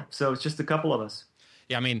 So it's just a couple of us.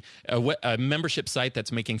 Yeah, I mean, a membership site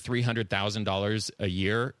that's making $300,000 a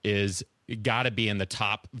year is got to be in the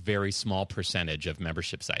top very small percentage of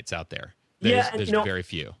membership sites out there. There's very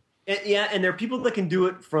few. And there are people that can do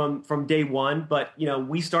it from day one, but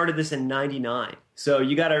we started this in '99, so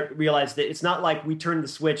you got to realize that it's not like we turned the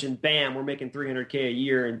switch and bam, we're making $300K a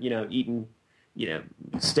year and eating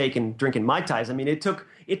steak and drinking Mai Tais. I mean, it took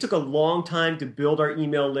a long time to build our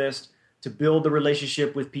email list, to build the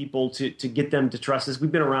relationship with people, to get them to trust us.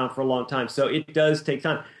 We've been around for a long time, so it does take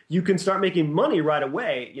time. You can start making money right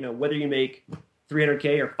away. Whether you make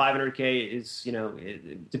 $300K or $500K is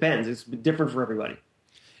it depends. It's different for everybody.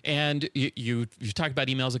 And you talked about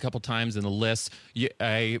emails a couple times in the list.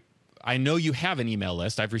 I know you have an email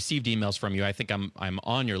list. I've received emails from you. I think I'm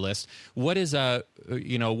on your list. What is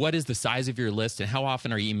what is the size of your list, and how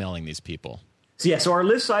often are you emailing these people? So our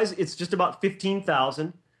list size, it's just about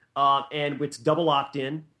 15,000, and it's double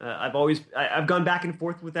opt-in. I've gone back and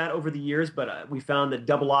forth with that over the years, but we found that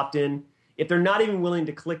double opt-in, if they're not even willing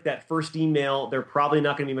to click that first email, they're probably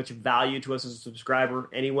not going to be much value to us as a subscriber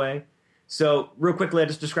anyway. So real quickly, I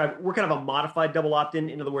just described, we're kind of a modified double opt-in.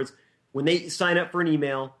 In other words, when they sign up for an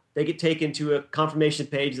email, they get taken to a confirmation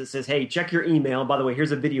page that says, hey, check your email. By the way,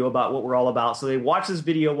 here's a video about what we're all about. So they watch this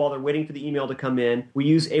video while they're waiting for the email to come in. We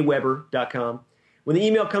use aweber.com. When the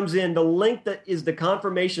email comes in, the link that is the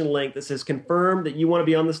confirmation link that says confirm that you want to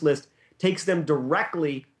be on this list takes them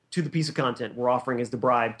directly to the piece of content we're offering as the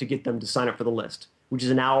bribe to get them to sign up for the list, which is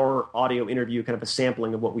an hour audio interview, kind of a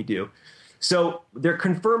sampling of what we do. So they're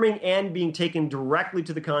confirming and being taken directly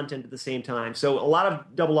to the content at the same time. So a lot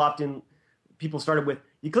of double opt-in people started with,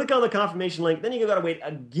 you click on the confirmation link, then you got to wait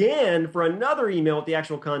again for another email with the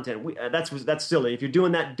actual content. That's silly. If you're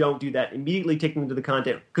doing that, don't do that. Immediately take them to the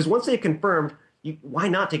content. Because once they've confirmed, why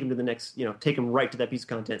not take them to the next, take them right to that piece of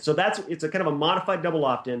content. So it's a kind of a modified double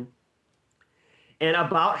opt-in. And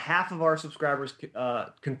about half of our subscribers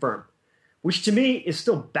confirm, which to me is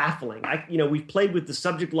still baffling. We've played with the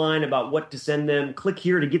subject line about what to send them. Click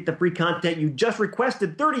here to get the free content you just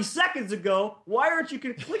requested 30 seconds ago. Why aren't you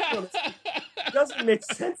going to click on this? It doesn't make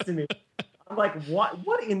sense to me. I'm like,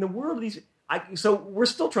 what in the world are these? So we're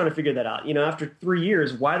still trying to figure that out. After 3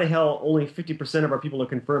 years, why the hell only 50% of our people are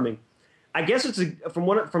confirming? I guess it's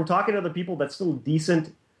from talking to other people, that's still a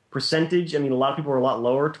decent percentage. I mean, a lot of people are a lot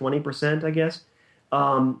lower, 20%, I guess.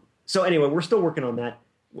 So anyway, we're still working on that.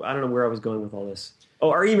 I don't know where I was going with all this. Oh,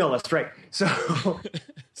 our email list, right.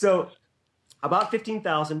 So about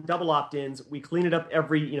 15,000 double opt-ins. We clean it up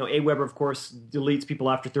every, Aweber, of course, deletes people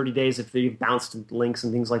after 30 days if they've bounced links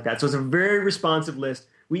and things like that. So it's a very responsive list.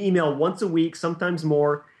 We email once a week, sometimes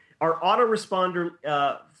more. Our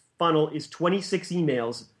autoresponder funnel is 26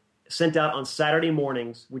 emails sent out on Saturday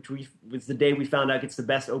mornings, which was the day we found out gets the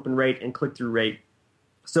best open rate and click-through rate.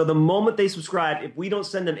 So the moment they subscribe, if we don't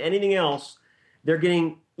send them anything else, they're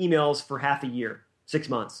getting emails for half a year, 6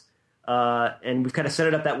 months. And we've kind of set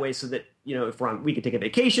it up that way so that, if we could take a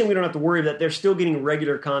vacation, we don't have to worry that they're still getting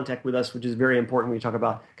regular contact with us, which is very important when you talk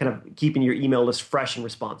about kind of keeping your email list fresh and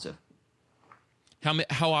responsive.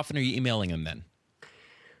 How often are you emailing them then?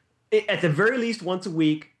 At the very least, once a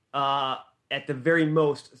week. At the very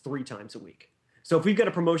most, 3 times a week. So if we've got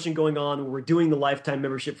a promotion going on where we're doing the lifetime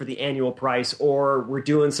membership for the annual price, or we're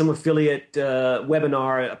doing some affiliate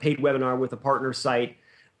webinar, a paid webinar with a partner site,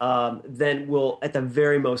 then we'll, at the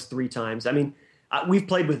very most, 3 times. I mean, we've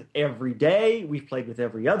played with every day. We've played with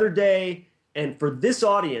every other day. And for this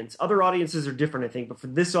audience, other audiences are different, I think, but for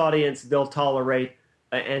this audience, they'll tolerate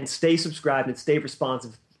and stay subscribed and stay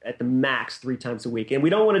responsive at the max 3 times a week. And we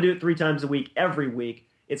don't want to do it 3 times a week every week.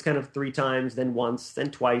 It's kind of 3 times, then once, then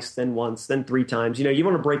twice, then once, then 3 times. You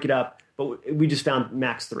want to break it up, but we just found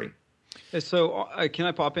max 3. So can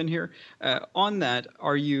I pop in here? On that,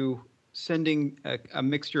 are you sending a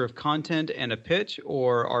mixture of content and a pitch,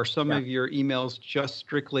 or are some of your emails just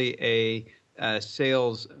strictly a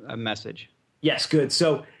sales message? Yes, good.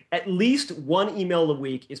 So at least 1 email a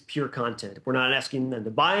week is pure content. We're not asking them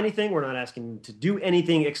to buy anything. We're not asking them to do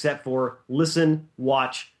anything except for listen,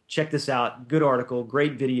 watch, check this out, good article,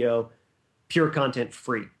 great video, pure content,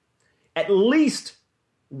 free. At least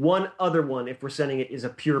 1 other one, if we're sending it, is a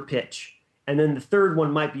pure pitch. And then the third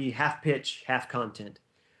one might be half pitch, half content.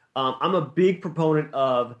 I'm a big proponent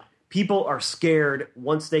of people are scared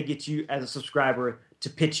once they get you as a subscriber to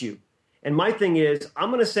pitch you. And my thing is, I'm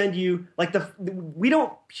going to send you, like, we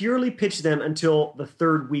don't purely pitch them until the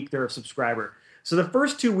third week they're a subscriber. So the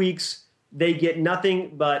first 2 weeks, they get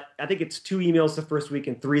nothing but, I think it's 2 emails the first week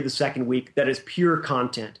and 3 the second week that is pure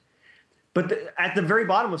content. But at the very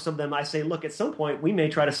bottom of some of them, I say, look, at some point, we may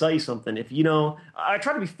try to sell you something. If I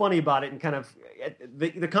try to be funny about it and kind of,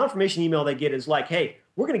 the confirmation email they get is like, hey,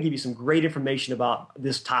 we're going to give you some great information about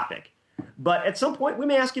this topic. But at some point, we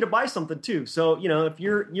may ask you to buy something too. So, if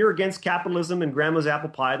you're against capitalism and grandma's apple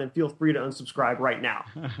pie, then feel free to unsubscribe right now.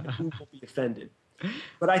 Who will be offended?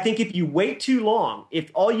 But I think if you wait too long,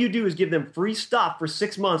 if all you do is give them free stuff for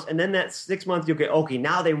 6 months, and then that 6 months, you go, okay,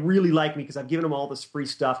 now they really like me because I've given them all this free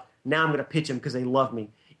stuff. Now I'm going to pitch them because they love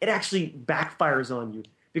me. It actually backfires on you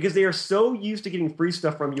because they are so used to getting free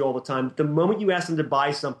stuff from you all the time. The moment you ask them to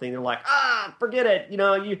buy something, they're like, forget it.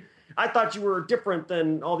 I thought you were different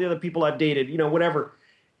than all the other people I've dated, whatever.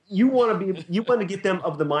 You want to get them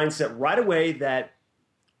of the mindset right away that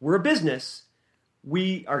we're a business.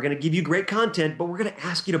 We are going to give you great content, but we're going to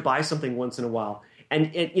ask you to buy something once in a while.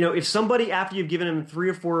 And if somebody, after you've given them 3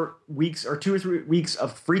 or 4 weeks or 2 or 3 weeks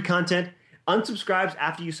of free content, unsubscribes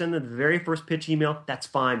after you send them the very first pitch email, that's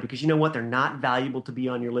fine, because you know what? They're not valuable to be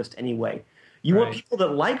on your list anyway. You want people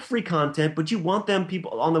that like free content, but you want them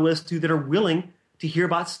people on the list too that are willing to hear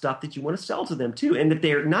about stuff that you want to sell to them too. And if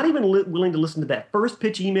they're not even willing to listen to that first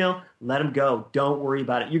pitch email, let them go. Don't worry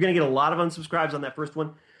about it. You're going to get a lot of unsubscribes on that first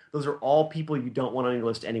one. Those are all people you don't want on your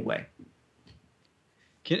list anyway.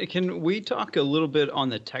 Can we talk a little bit on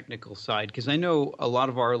the technical side? Because I know a lot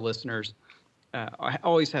of our listeners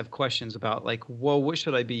always have questions about, like, well, what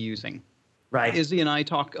should I be using? Right. Izzy and I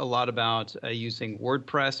talk a lot about using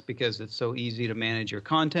WordPress because it's so easy to manage your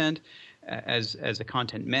content as a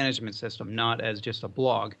content management system, not as just a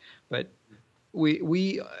blog. But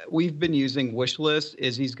we've been using Wishlist.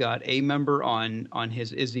 Izzy's got a member on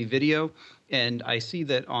his Izzy video, and I see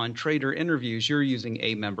that on Trader Interviews you're using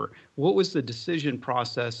a member. What was the decision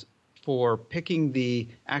process for picking the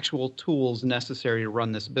actual tools necessary to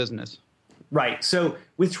run this business? Right. So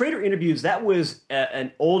with Trader Interviews, that was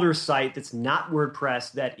an older site that's not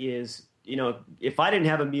WordPress. That is, if I didn't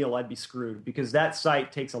have a meal, I'd be screwed, because that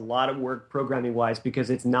site takes a lot of work programming-wise because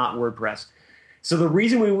it's not WordPress. So the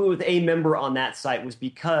reason we went with a member on that site was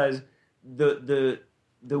because the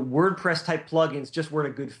WordPress type plugins just weren't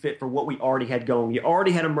a good fit for what we already had going. We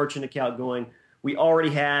already had a merchant account going. We already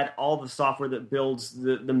had all the software that builds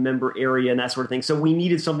the member area and that sort of thing. So we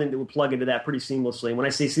needed something that would plug into that pretty seamlessly. And when I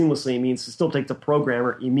say seamlessly, it means it still takes a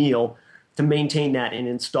programmer, Emil, to maintain that and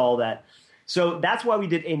install that. So that's why we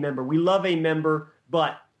did a member. We love a member,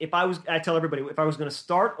 but I tell everybody, if I was going to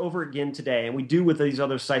start over again today, and we do with these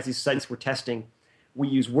other sites, these sites we're testing, we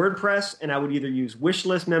use WordPress, and I would either use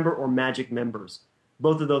Wishlist Member or Magic Members.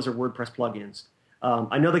 Both of those are WordPress plugins.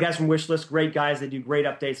 I know the guys from Wishlist, great guys. They do great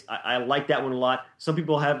updates. I like that one a lot. Some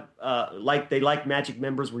people have they like Magic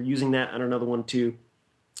Members. We're using that on another one too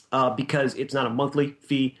because it's not a monthly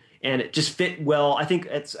fee and it just fit well. I think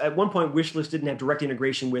at one point Wishlist didn't have direct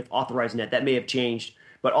integration with AuthorizeNet. That may have changed,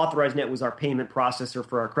 but AuthorizeNet was our payment processor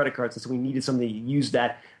for our credit cards, and so we needed something to use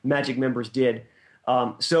that. Magic Members did.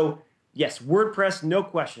 So yes, WordPress, no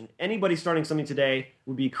question. Anybody starting something today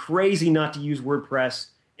would be crazy not to use WordPress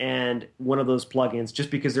and one of those plugins, just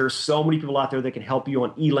because there are so many people out there that can help you on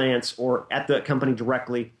Elance or at the company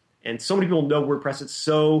directly. And so many people know WordPress. It's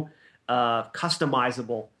so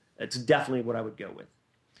customizable. It's definitely what I would go with.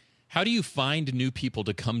 How do you find new people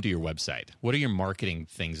to come to your website? What are your marketing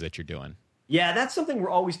things that you're doing? Yeah, that's something we're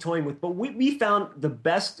always toying with. But we found the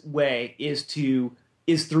best way is through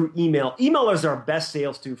email. Email is our best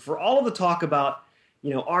sales tool. For all of the talk about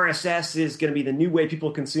RSS is going to be the new way people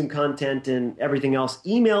consume content and everything else,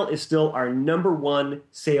 email is still our number one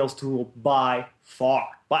sales tool by far.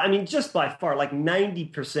 Just by far, like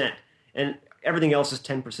 90%, and everything else is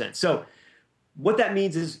 10%. So what that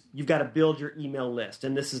means is you've got to build your email list,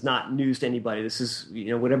 and this is not news to anybody. This is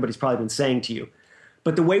what everybody's probably been saying to you.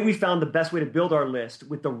 But the way we found the best way to build our list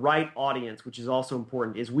with the right audience, which is also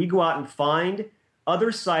important, is we go out and find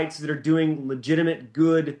other sites that are doing legitimate,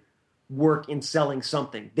 good work in selling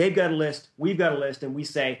something. They've got a list, we've got a list, and we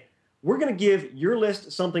say, we're going to give your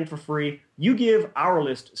list something for free. You give our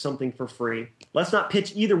list something for free. Let's not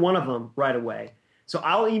pitch either one of them right away. So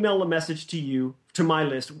I'll email a message to you, to my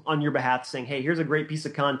list on your behalf, saying, hey, here's a great piece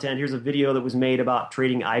of content. Here's a video that was made about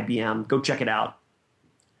trading IBM. Go check it out.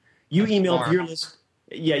 You email to your list.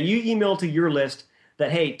 Yeah, you email to your list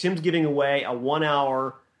that, hey, Tim's giving away a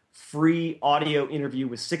 1-hour free audio interview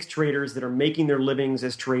with 6 traders that are making their livings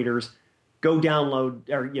as traders. Go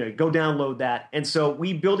download that. And so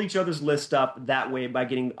we build each other's list up that way by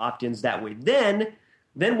getting opt-ins that way. Then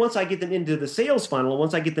Then once I get them into the sales funnel,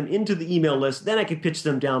 once I get them into the email list, then I can pitch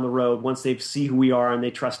them down the road once they see who we are and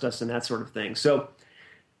they trust us and that sort of thing. So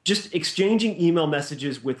just exchanging email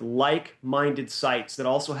messages with like-minded sites that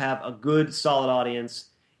also have a good, solid audience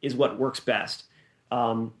is what works best.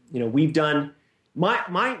 We've done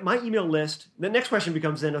my email list. The next question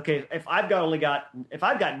becomes then, okay, if I've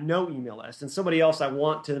got no email list and somebody else I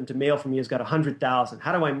want them to mail from me has got 100,000,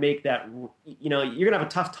 how do I make that? You're gonna have a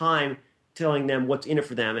tough time telling them what's in it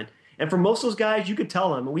for them. And for most of those guys, you could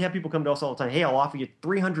tell them, and we have people come to us all the time, hey, I'll offer you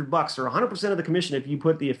 $300 or 100% of the commission if you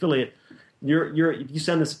put the affiliate, if you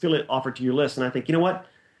send this affiliate offer to your list. And I think, you know what?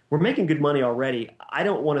 We're making good money already. I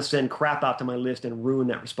don't want to send crap out to my list and ruin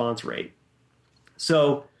that response rate.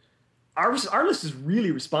 So our list is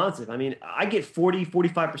really responsive. I mean, I get 40,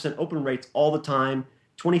 45% open rates all the time,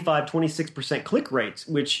 25, 26% click rates,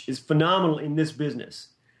 which is phenomenal in this business.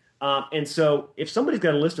 And so if somebody's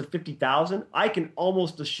got a list of 50,000, I can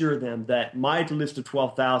almost assure them that my list of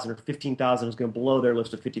 12,000 or 15,000 is going to blow their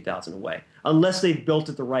list of 50,000 away, unless they've built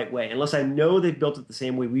it the right way, unless I know they've built it the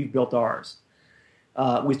same way we've built ours,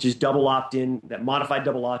 which is double opt-in, that modified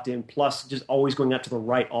double opt-in, plus just always going out to the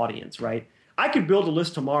right audience, right? I could build a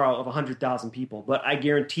list tomorrow of 100,000 people, but I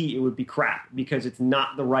guarantee it would be crap because it's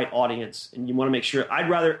not the right audience, and you want to make sure. I'd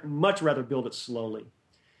much rather build it slowly.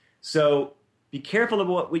 So be careful of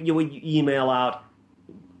what you email out.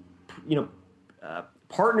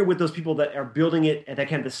 Partner with those people that are building it and that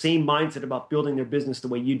have the same mindset about building their business the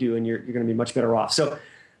way you do, and you're going to be much better off. So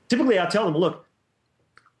typically, I'll tell them, look,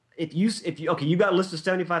 if you got a list of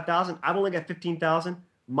 75,000, I've only got 15,000.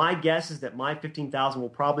 My guess is that my 15,000 will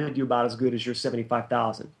probably do about as good as your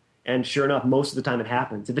 75,000. And sure enough, most of the time it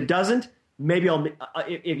happens. If it doesn't, maybe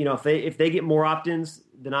if they get more opt-ins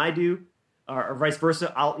than I do, or vice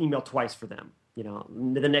versa, I'll email twice for them.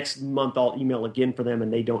 The next month I'll email again for them,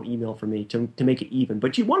 and they don't email for me to make it even.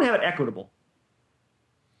 But you want to have it equitable.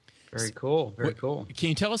 Very cool. Very cool. Can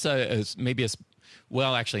you tell us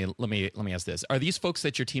well, actually, let me ask this: are these folks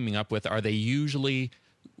that you're teaming up with? Are they usually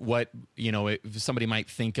what somebody might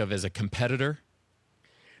think of as a competitor?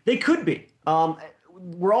 They could be.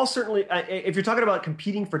 We're all certainly. If you're talking about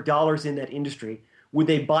competing for dollars in that industry, would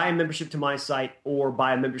they buy a membership to my site, or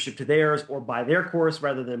buy a membership to theirs, or buy their course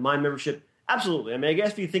rather than my membership? Absolutely. I mean, I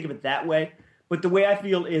guess if you think of it that way. But the way I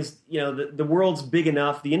feel is, the world's big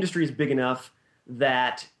enough, the industry is big enough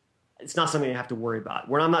that it's not something I have to worry about.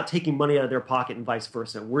 Where I'm not taking money out of their pocket and vice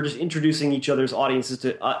versa. We're just introducing each other's audiences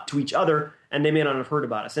to each other, and they may not have heard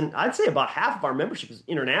about us. And I'd say about half of our membership is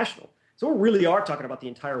international. So we really are talking about the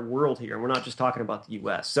entire world here, and we're not just talking about the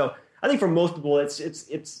U.S. So I think for most people, it's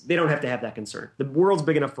they don't have to have that concern. The world's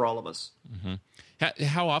big enough for all of us. Mm-hmm.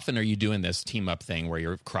 How often are you doing this team up thing where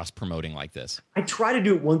you're cross promoting like this? I try to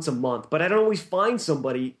do it once a month, but I don't always find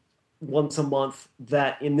somebody once a month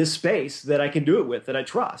that in this space that I can do it with, that I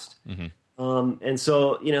trust. Mm-hmm. And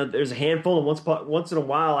so, there's a handful, and once in a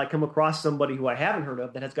while I come across somebody who I haven't heard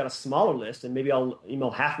of that has got a smaller list, and maybe I'll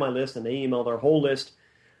email half my list and they email their whole list.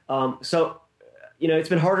 So it's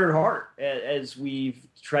been harder and harder as we've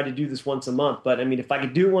tried to do this once a month. But I mean, if I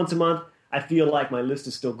could do it once a month, I feel like my list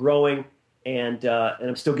is still growing, and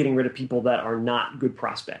I'm still getting rid of people that are not good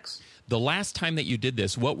prospects. The last time that you did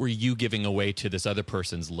this, what were you giving away to this other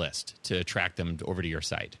person's list to attract them over to your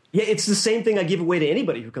site? Yeah, it's the same thing I give away to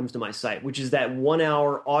anybody who comes to my site, which is that 1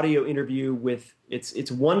 hour audio interview with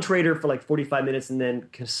it's one trader for like 45 minutes, and then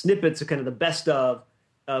snippets of kind of the best of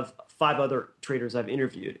 5 other traders I've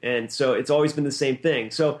interviewed. And so it's always been the same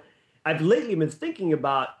thing. So I've lately been thinking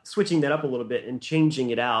about switching that up a little bit and changing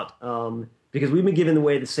it out, because we've been giving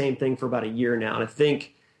away the same thing for about a year now. And I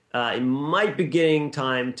think it might be getting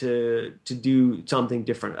time to do something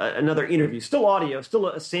different. Another interview, still audio, still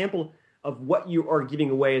a sample of what you are giving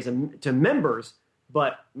away to members,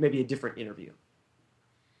 but maybe a different interview.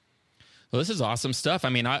 Well, this is awesome stuff. I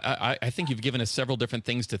mean, I think you've given us several different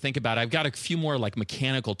things to think about. I've got a few more like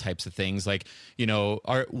mechanical types of things, like,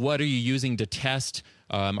 what are you using to test?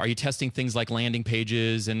 Are you testing things like landing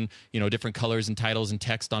pages and, different colors and titles and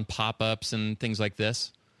text on pop-ups and things like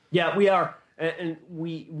this? Yeah, we are. And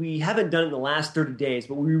we haven't done it in the last 30 days,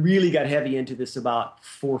 but we really got heavy into this about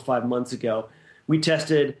 4 or 5 months ago. We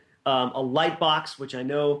tested a light box, which I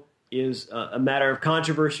know is a matter of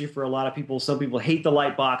controversy for a lot of people. Some people hate the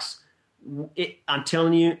light box. I'm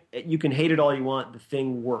telling you, you can hate it all you want. The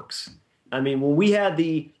thing works. I mean, when we had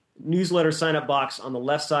the newsletter sign-up box on the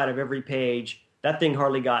left side of every page, that thing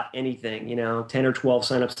hardly got anything, 10 or 12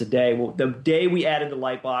 signups a day. Well, the day we added the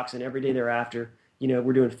light box and every day thereafter,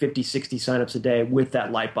 we're doing 50, 60 signups a day with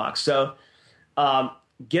that light box. So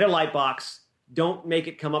get a light box, don't make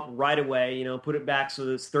it come up right away. Put it back so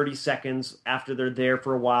that it's 30 seconds after they're there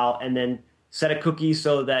for a while, and then set a cookie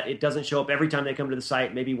so that it doesn't show up every time they come to the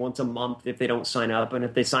site, maybe once a month if they don't sign up. And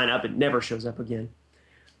if they sign up, it never shows up again.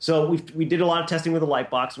 So we did a lot of testing with the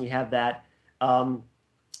Lightbox, and we have that.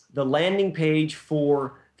 The landing page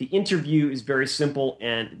for the interview is very simple,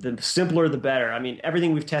 and the simpler, the better. I mean,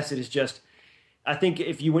 everything we've tested is just, I think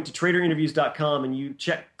if you went to traderinterviews.com and you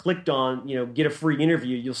clicked on, get a free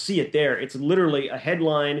interview, you'll see it there. It's literally a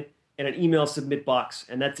headline and an email submit box,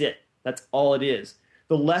 and that's it. That's all it is.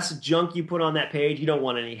 The less junk you put on that page, you don't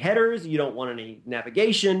want any headers, you don't want any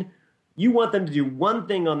navigation. You want them to do one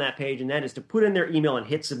thing on that page, and that is to put in their email and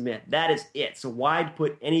hit submit. That is it. So why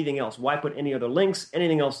put anything else? Why put any other links,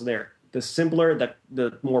 anything else there? The simpler,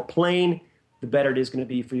 the more plain, the better it is going to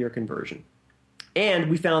be for your conversion. And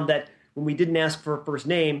we found that when we didn't ask for a first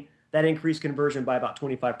name, that increased conversion by about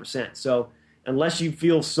 25%. So unless you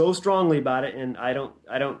feel so strongly about it, and I don't,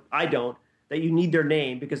 that you need their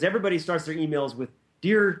name, because everybody starts their emails with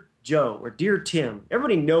Dear Joe or Dear Tim.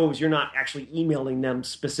 Everybody knows you're not actually emailing them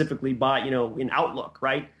specifically by, in Outlook,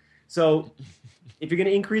 right? So if you're going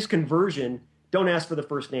to increase conversion, don't ask for the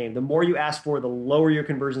first name. The more you ask for, the lower your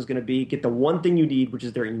conversion is going to be. Get the one thing you need, which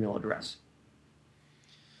is their email address.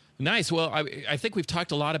 Nice. Well, I think we've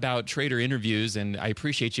talked a lot about trader interviews, and I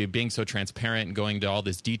appreciate you being so transparent and going to all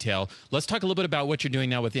this detail. Let's talk a little bit about what you're doing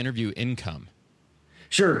now with interview income.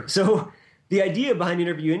 Sure. So the idea behind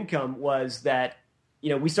interview income was that,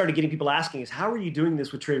 we started getting people asking us, how are you doing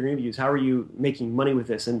this with trader interviews? How are you making money with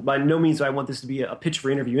this? And by no means do I want this to be a pitch for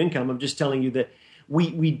interview income. I'm just telling you that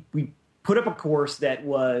we put up a course that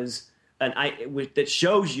was that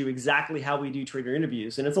shows you exactly how we do trader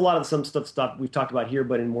interviews. And it's a lot of some stuff we've talked about here,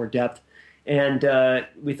 but in more depth. And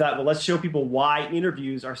we thought, well, let's show people why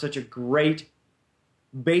interviews are such a great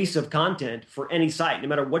base of content for any site, no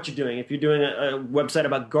matter what you're doing. If you're doing a website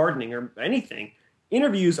about gardening or anything,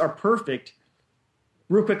 interviews are perfect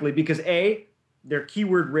real quickly because A, they're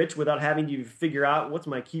keyword rich without having to figure out what's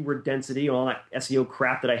my keyword density, all that SEO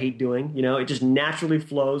crap that I hate doing. It just naturally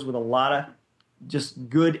flows with a lot of just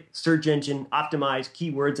good search engine optimized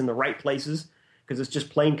keywords in the right places because it's just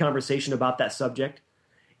plain conversation about that subject.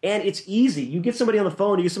 And it's easy. You get somebody on the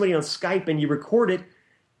phone, you get somebody on Skype, and you record it.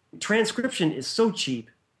 Transcription is so cheap.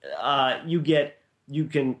 You get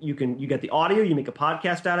the audio, you make a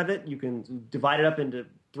podcast out of it, you can divide it up into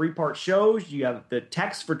 3-part shows. You have the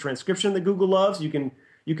text for transcription that Google loves. You can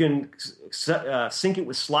sync it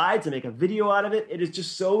with slides and make a video out of it. It is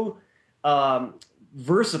just so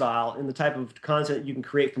versatile in the type of content you can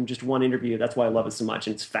create from just one interview. That's why I love it so much,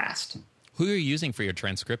 and it's fast. Who are you using for your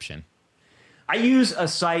transcription? I use a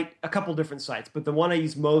couple different sites, but the one I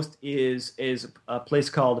use most is a place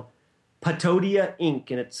called Patodia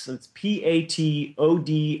Inc., and it's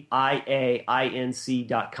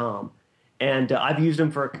PATODIAINC.com. And I've used them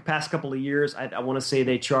for the past couple of years. I want to say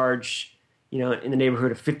they charge, in the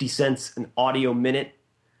neighborhood of 50 cents an audio minute.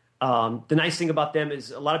 The nice thing about them is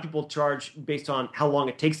a lot of people charge based on how long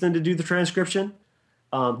it takes them to do the transcription.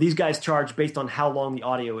 These guys charge based on how long the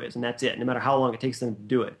audio is, and that's it, no matter how long it takes them to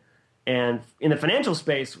do it. And in the financial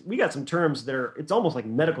space, we got some terms that it's almost like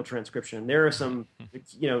medical transcription. There are some,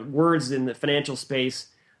 words in the financial space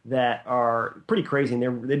that are pretty crazy,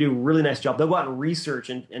 and they do a really nice job. They'll go out and research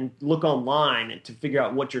and look online to figure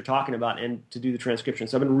out what you're talking about and to do the transcription.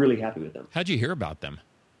 So I've been really happy with them. How'd you hear about them?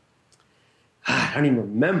 I don't even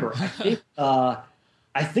remember. I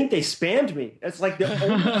think they spammed me. It's like the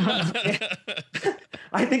only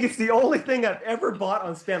I think it's the only thing I've ever bought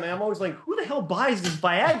on spam. And I'm always like, who the hell buys this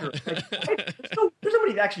Viagra? There's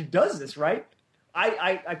nobody that actually does this, right?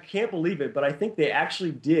 I can't believe it, but I think they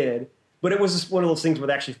actually did. But it was just one of those things where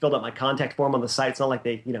they actually filled out my contact form on the site. It's not like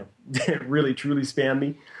they, really truly spammed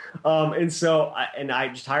me. And so I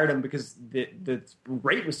just hired them because the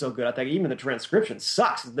rate was so good. I thought even the transcription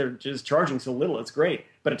sucks. They're just charging so little. It's great.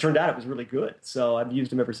 But it turned out it was really good. So I've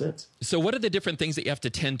used them ever since. So what are the different things that you have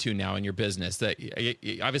to tend to now in your business? That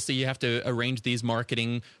obviously you have to arrange these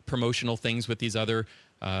marketing promotional things with these other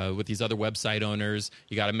website owners.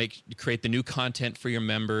 You got to create the new content for your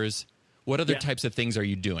members. What other types of things are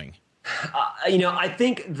you doing? I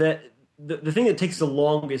think that the thing that takes the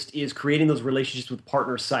longest is creating those relationships with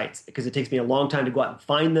partner sites, because it takes me a long time to go out and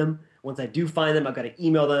find them. Once I do find them, I've got to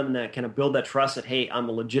email them and then kind of build that trust that, hey, I'm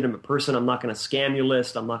a legitimate person. I'm not going to scam your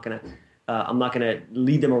list. I'm not going to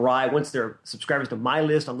lead them awry. Once they're subscribers to my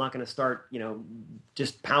list, I'm not going to start,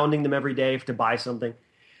 just pounding them every day to buy something.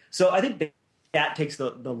 So I think that takes the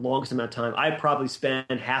longest amount of time. I probably spend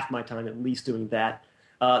half my time at least doing that.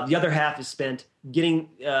 The other half is spent getting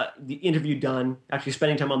the interview done, actually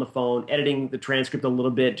spending time on the phone, editing the transcript a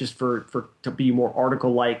little bit just to be more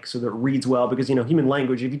article-like so that it reads well. Because, human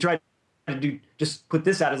language, if you try to just put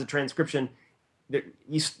this out as a transcription,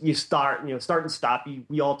 you start and stop.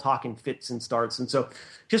 We all talk in fits and starts. And so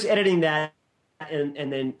just editing that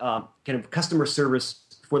and then kind of customer service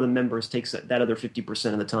for the members takes that other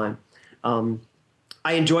 50% of the time.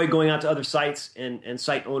 I enjoy going out to other sites and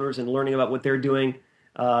site owners and learning about what they're doing.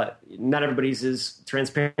 Not everybody's as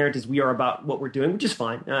transparent as we are about what we're doing, which is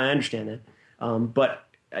fine. I understand that. But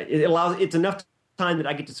it's enough time that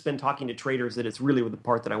I get to spend talking to traders that it's really the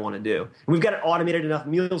part that I want to do. And we've got it automated enough.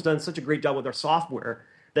 Emil's done such a great job with our software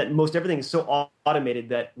that most everything is so automated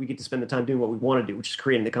that we get to spend the time doing what we want to do, which is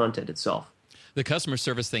creating the content itself. The customer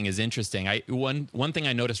service thing is interesting. One thing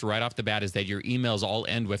I noticed right off the bat is that your emails all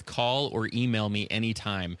end with call or email me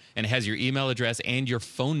anytime, and it has your email address and your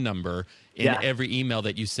phone number in every email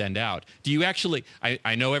that you send out. Do you actually,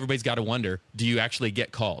 I know everybody's got to wonder, do you actually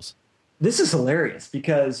get calls? This is hilarious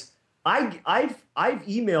because I've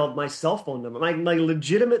emailed my cell phone number, my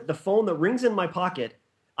legitimate, the phone that rings in my pocket.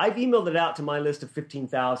 I've emailed it out to my list of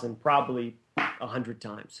 15,000 probably 100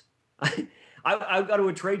 times. I got to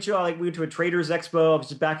a trade show. We went to a Traders Expo. I was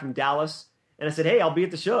just back from Dallas. And I said, hey, I'll be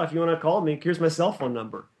at the show. If you want to call me, here's my cell phone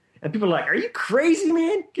number. And people are like, are you crazy,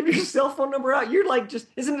 man? Give your cell phone number out. You're isn't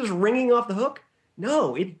it just ringing off the hook?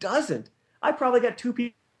 No, it doesn't. I probably got two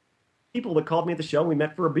people that called me at the show and we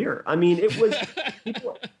met for a beer. I mean, it was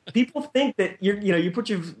people think that you put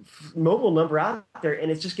your mobile number out there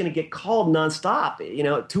and it's just going to get called nonstop,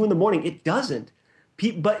 2 a.m. It doesn't.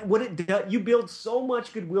 But what it does, you build so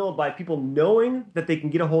much goodwill by people knowing that they can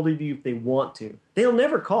get a hold of you if they want to. They'll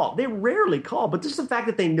never call. They rarely call, but just the fact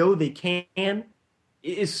that they know they can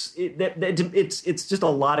it's just a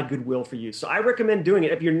lot of goodwill for you. So I recommend doing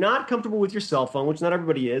it. If you're not comfortable with your cell phone, which not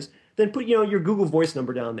everybody is, then put your Google Voice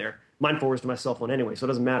number down there. Mine forwards to my cell phone anyway, so it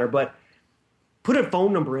doesn't matter. But put a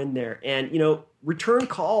phone number in there and return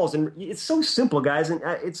calls. And it's so simple, guys. And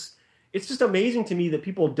it's just amazing to me that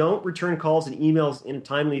people don't return calls and emails in a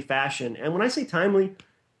timely fashion. And when I say timely,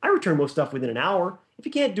 I return most stuff within an hour. If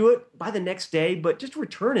you can't do it, by the next day, but just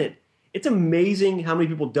return it. It's amazing how many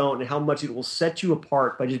people don't and how much it will set you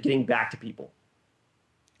apart by just getting back to people.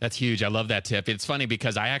 That's huge. I love that tip. It's funny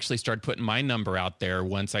because I actually started putting my number out there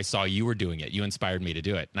once I saw you were doing it. You inspired me to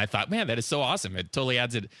do it. And I thought, man, that is so awesome. It totally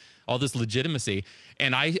adds all this legitimacy.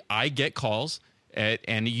 And I get calls.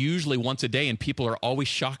 And usually once a day, and people are always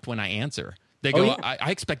shocked when I answer. They go,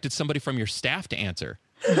 I expected somebody from your staff to answer.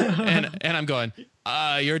 and I'm going,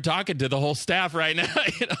 you're talking to the whole staff right now.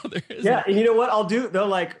 And you know what I'll do? They're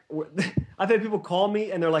like, I've had people call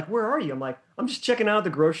me and they're like, where are you? I'm like, I'm just checking out at the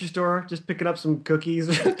grocery store, just picking up some cookies.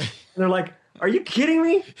 And they're like, are you kidding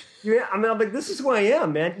me? I'm like, this is who I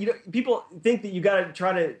am, man. People think that you got to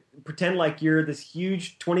try to pretend like you're this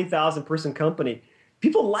huge 20,000 person company.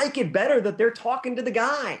 People like it better that they're talking to the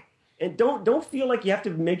guy, and don't feel like you have to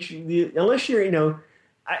make sure unless you're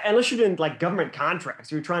doing like government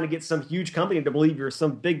contracts, you're trying to get some huge company to believe you're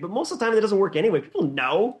some big. But most of the time, it doesn't work anyway. People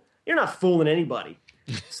know you're not fooling anybody,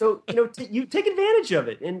 so you take advantage of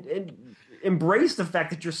it and embrace the fact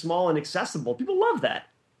that you're small and accessible. People love that.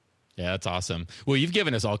 Yeah, that's awesome. Well, you've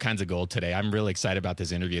given us all kinds of gold today. I'm really excited about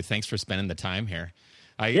this interview. Thanks for spending the time here.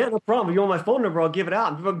 Yeah, no problem. If you want my phone number, I'll give it out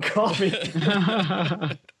and people can call me.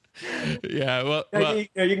 Yeah, well, you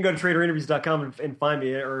can go to traderinterviews.com and find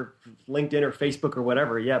me, or LinkedIn or Facebook or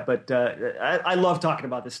whatever. Yeah, but I love talking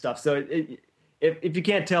about this stuff. So if you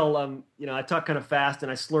can't tell, I talk kind of fast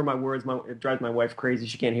and I slur my words. It drives my wife crazy.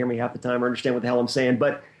 She can't hear me half the time or understand what the hell I'm saying.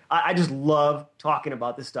 But I just love talking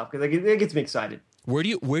about this stuff because it gets me excited. Where do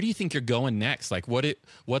you think you're going next? Like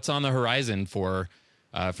what's on the horizon for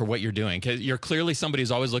what you're doing? Because you're clearly somebody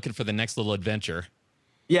who's always looking for the next little adventure.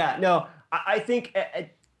 Yeah, no, I think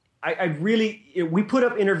we put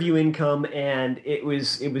up interview income, and it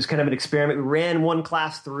was kind of an experiment. We ran one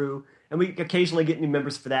class through, and we occasionally get new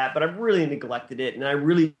members for that, but I've really neglected it, and I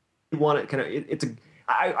really want to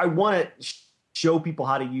I want to show people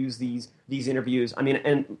how to use these interviews. I mean,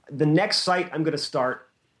 and the next site I'm going to start,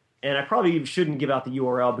 and I probably shouldn't give out the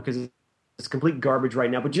URL because it's complete garbage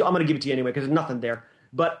right now, but I'm going to give it to you anyway because there's nothing there.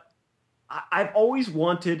 But I've always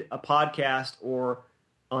wanted a podcast or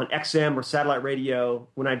on XM or satellite radio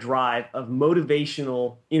when I drive of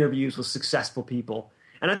motivational interviews with successful people.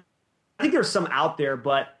 And I think there's some out there,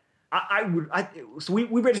 but so we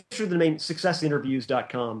registered the name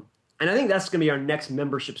successinterviews.com. And I think that's going to be our next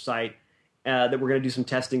membership site that we're going to do some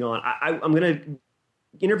testing on. I'm going to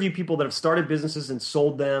interview people that have started businesses and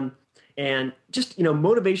sold them, and just,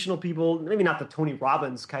 motivational people, maybe not the Tony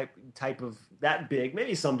Robbins type of that big.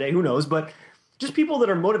 Maybe someday, who knows? But just people that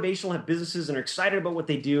are motivational, have businesses, and are excited about what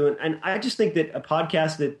they do. And I just think that a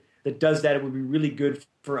podcast that does that, it would be really good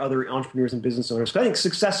for other entrepreneurs and business owners. So I think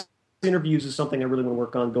success interviews is something I really want to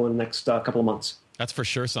work on going the next couple of months. That's for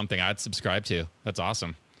sure something I'd subscribe to. That's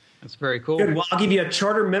awesome. That's very cool. Good. Well, I'll give you a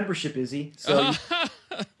charter membership, Izzy. So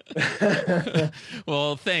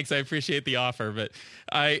well, thanks. I appreciate the offer, but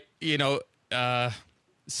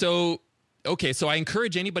so I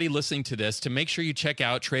encourage anybody listening to this to make sure you check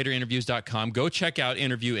out traderinterviews.com. Go check out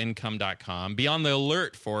interviewincome.com. Be on the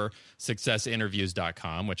alert for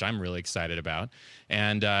successinterviews.com, which I'm really excited about.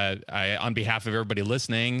 And on behalf of everybody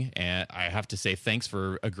listening, I have to say thanks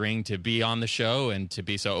for agreeing to be on the show and to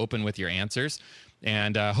be so open with your answers.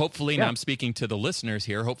 And hopefully, now I'm speaking to the listeners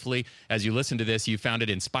here, hopefully as you listen to this, you found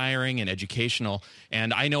it inspiring and educational.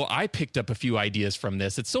 And I know I picked up a few ideas from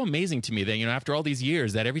this. It's so amazing to me that, after all these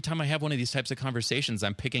years, that every time I have one of these types of conversations,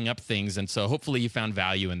 I'm picking up things. And so hopefully you found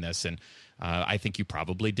value in this. And I think you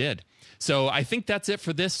probably did. So I think that's it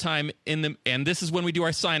for this time. And this is when we do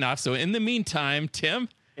our sign off. So in the meantime, Tim,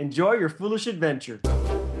 enjoy your foolish adventure.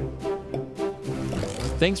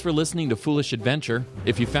 Thanks for listening to Foolish Adventure.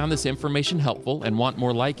 If you found this information helpful and want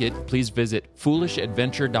more like it, please visit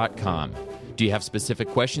foolishadventure.com. Do you have specific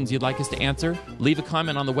questions you'd like us to answer? Leave a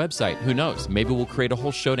comment on the website. Who knows? Maybe we'll create a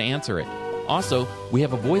whole show to answer it. Also, we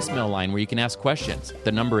have a voicemail line where you can ask questions.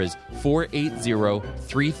 The number is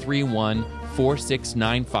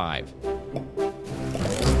 480-331-4695.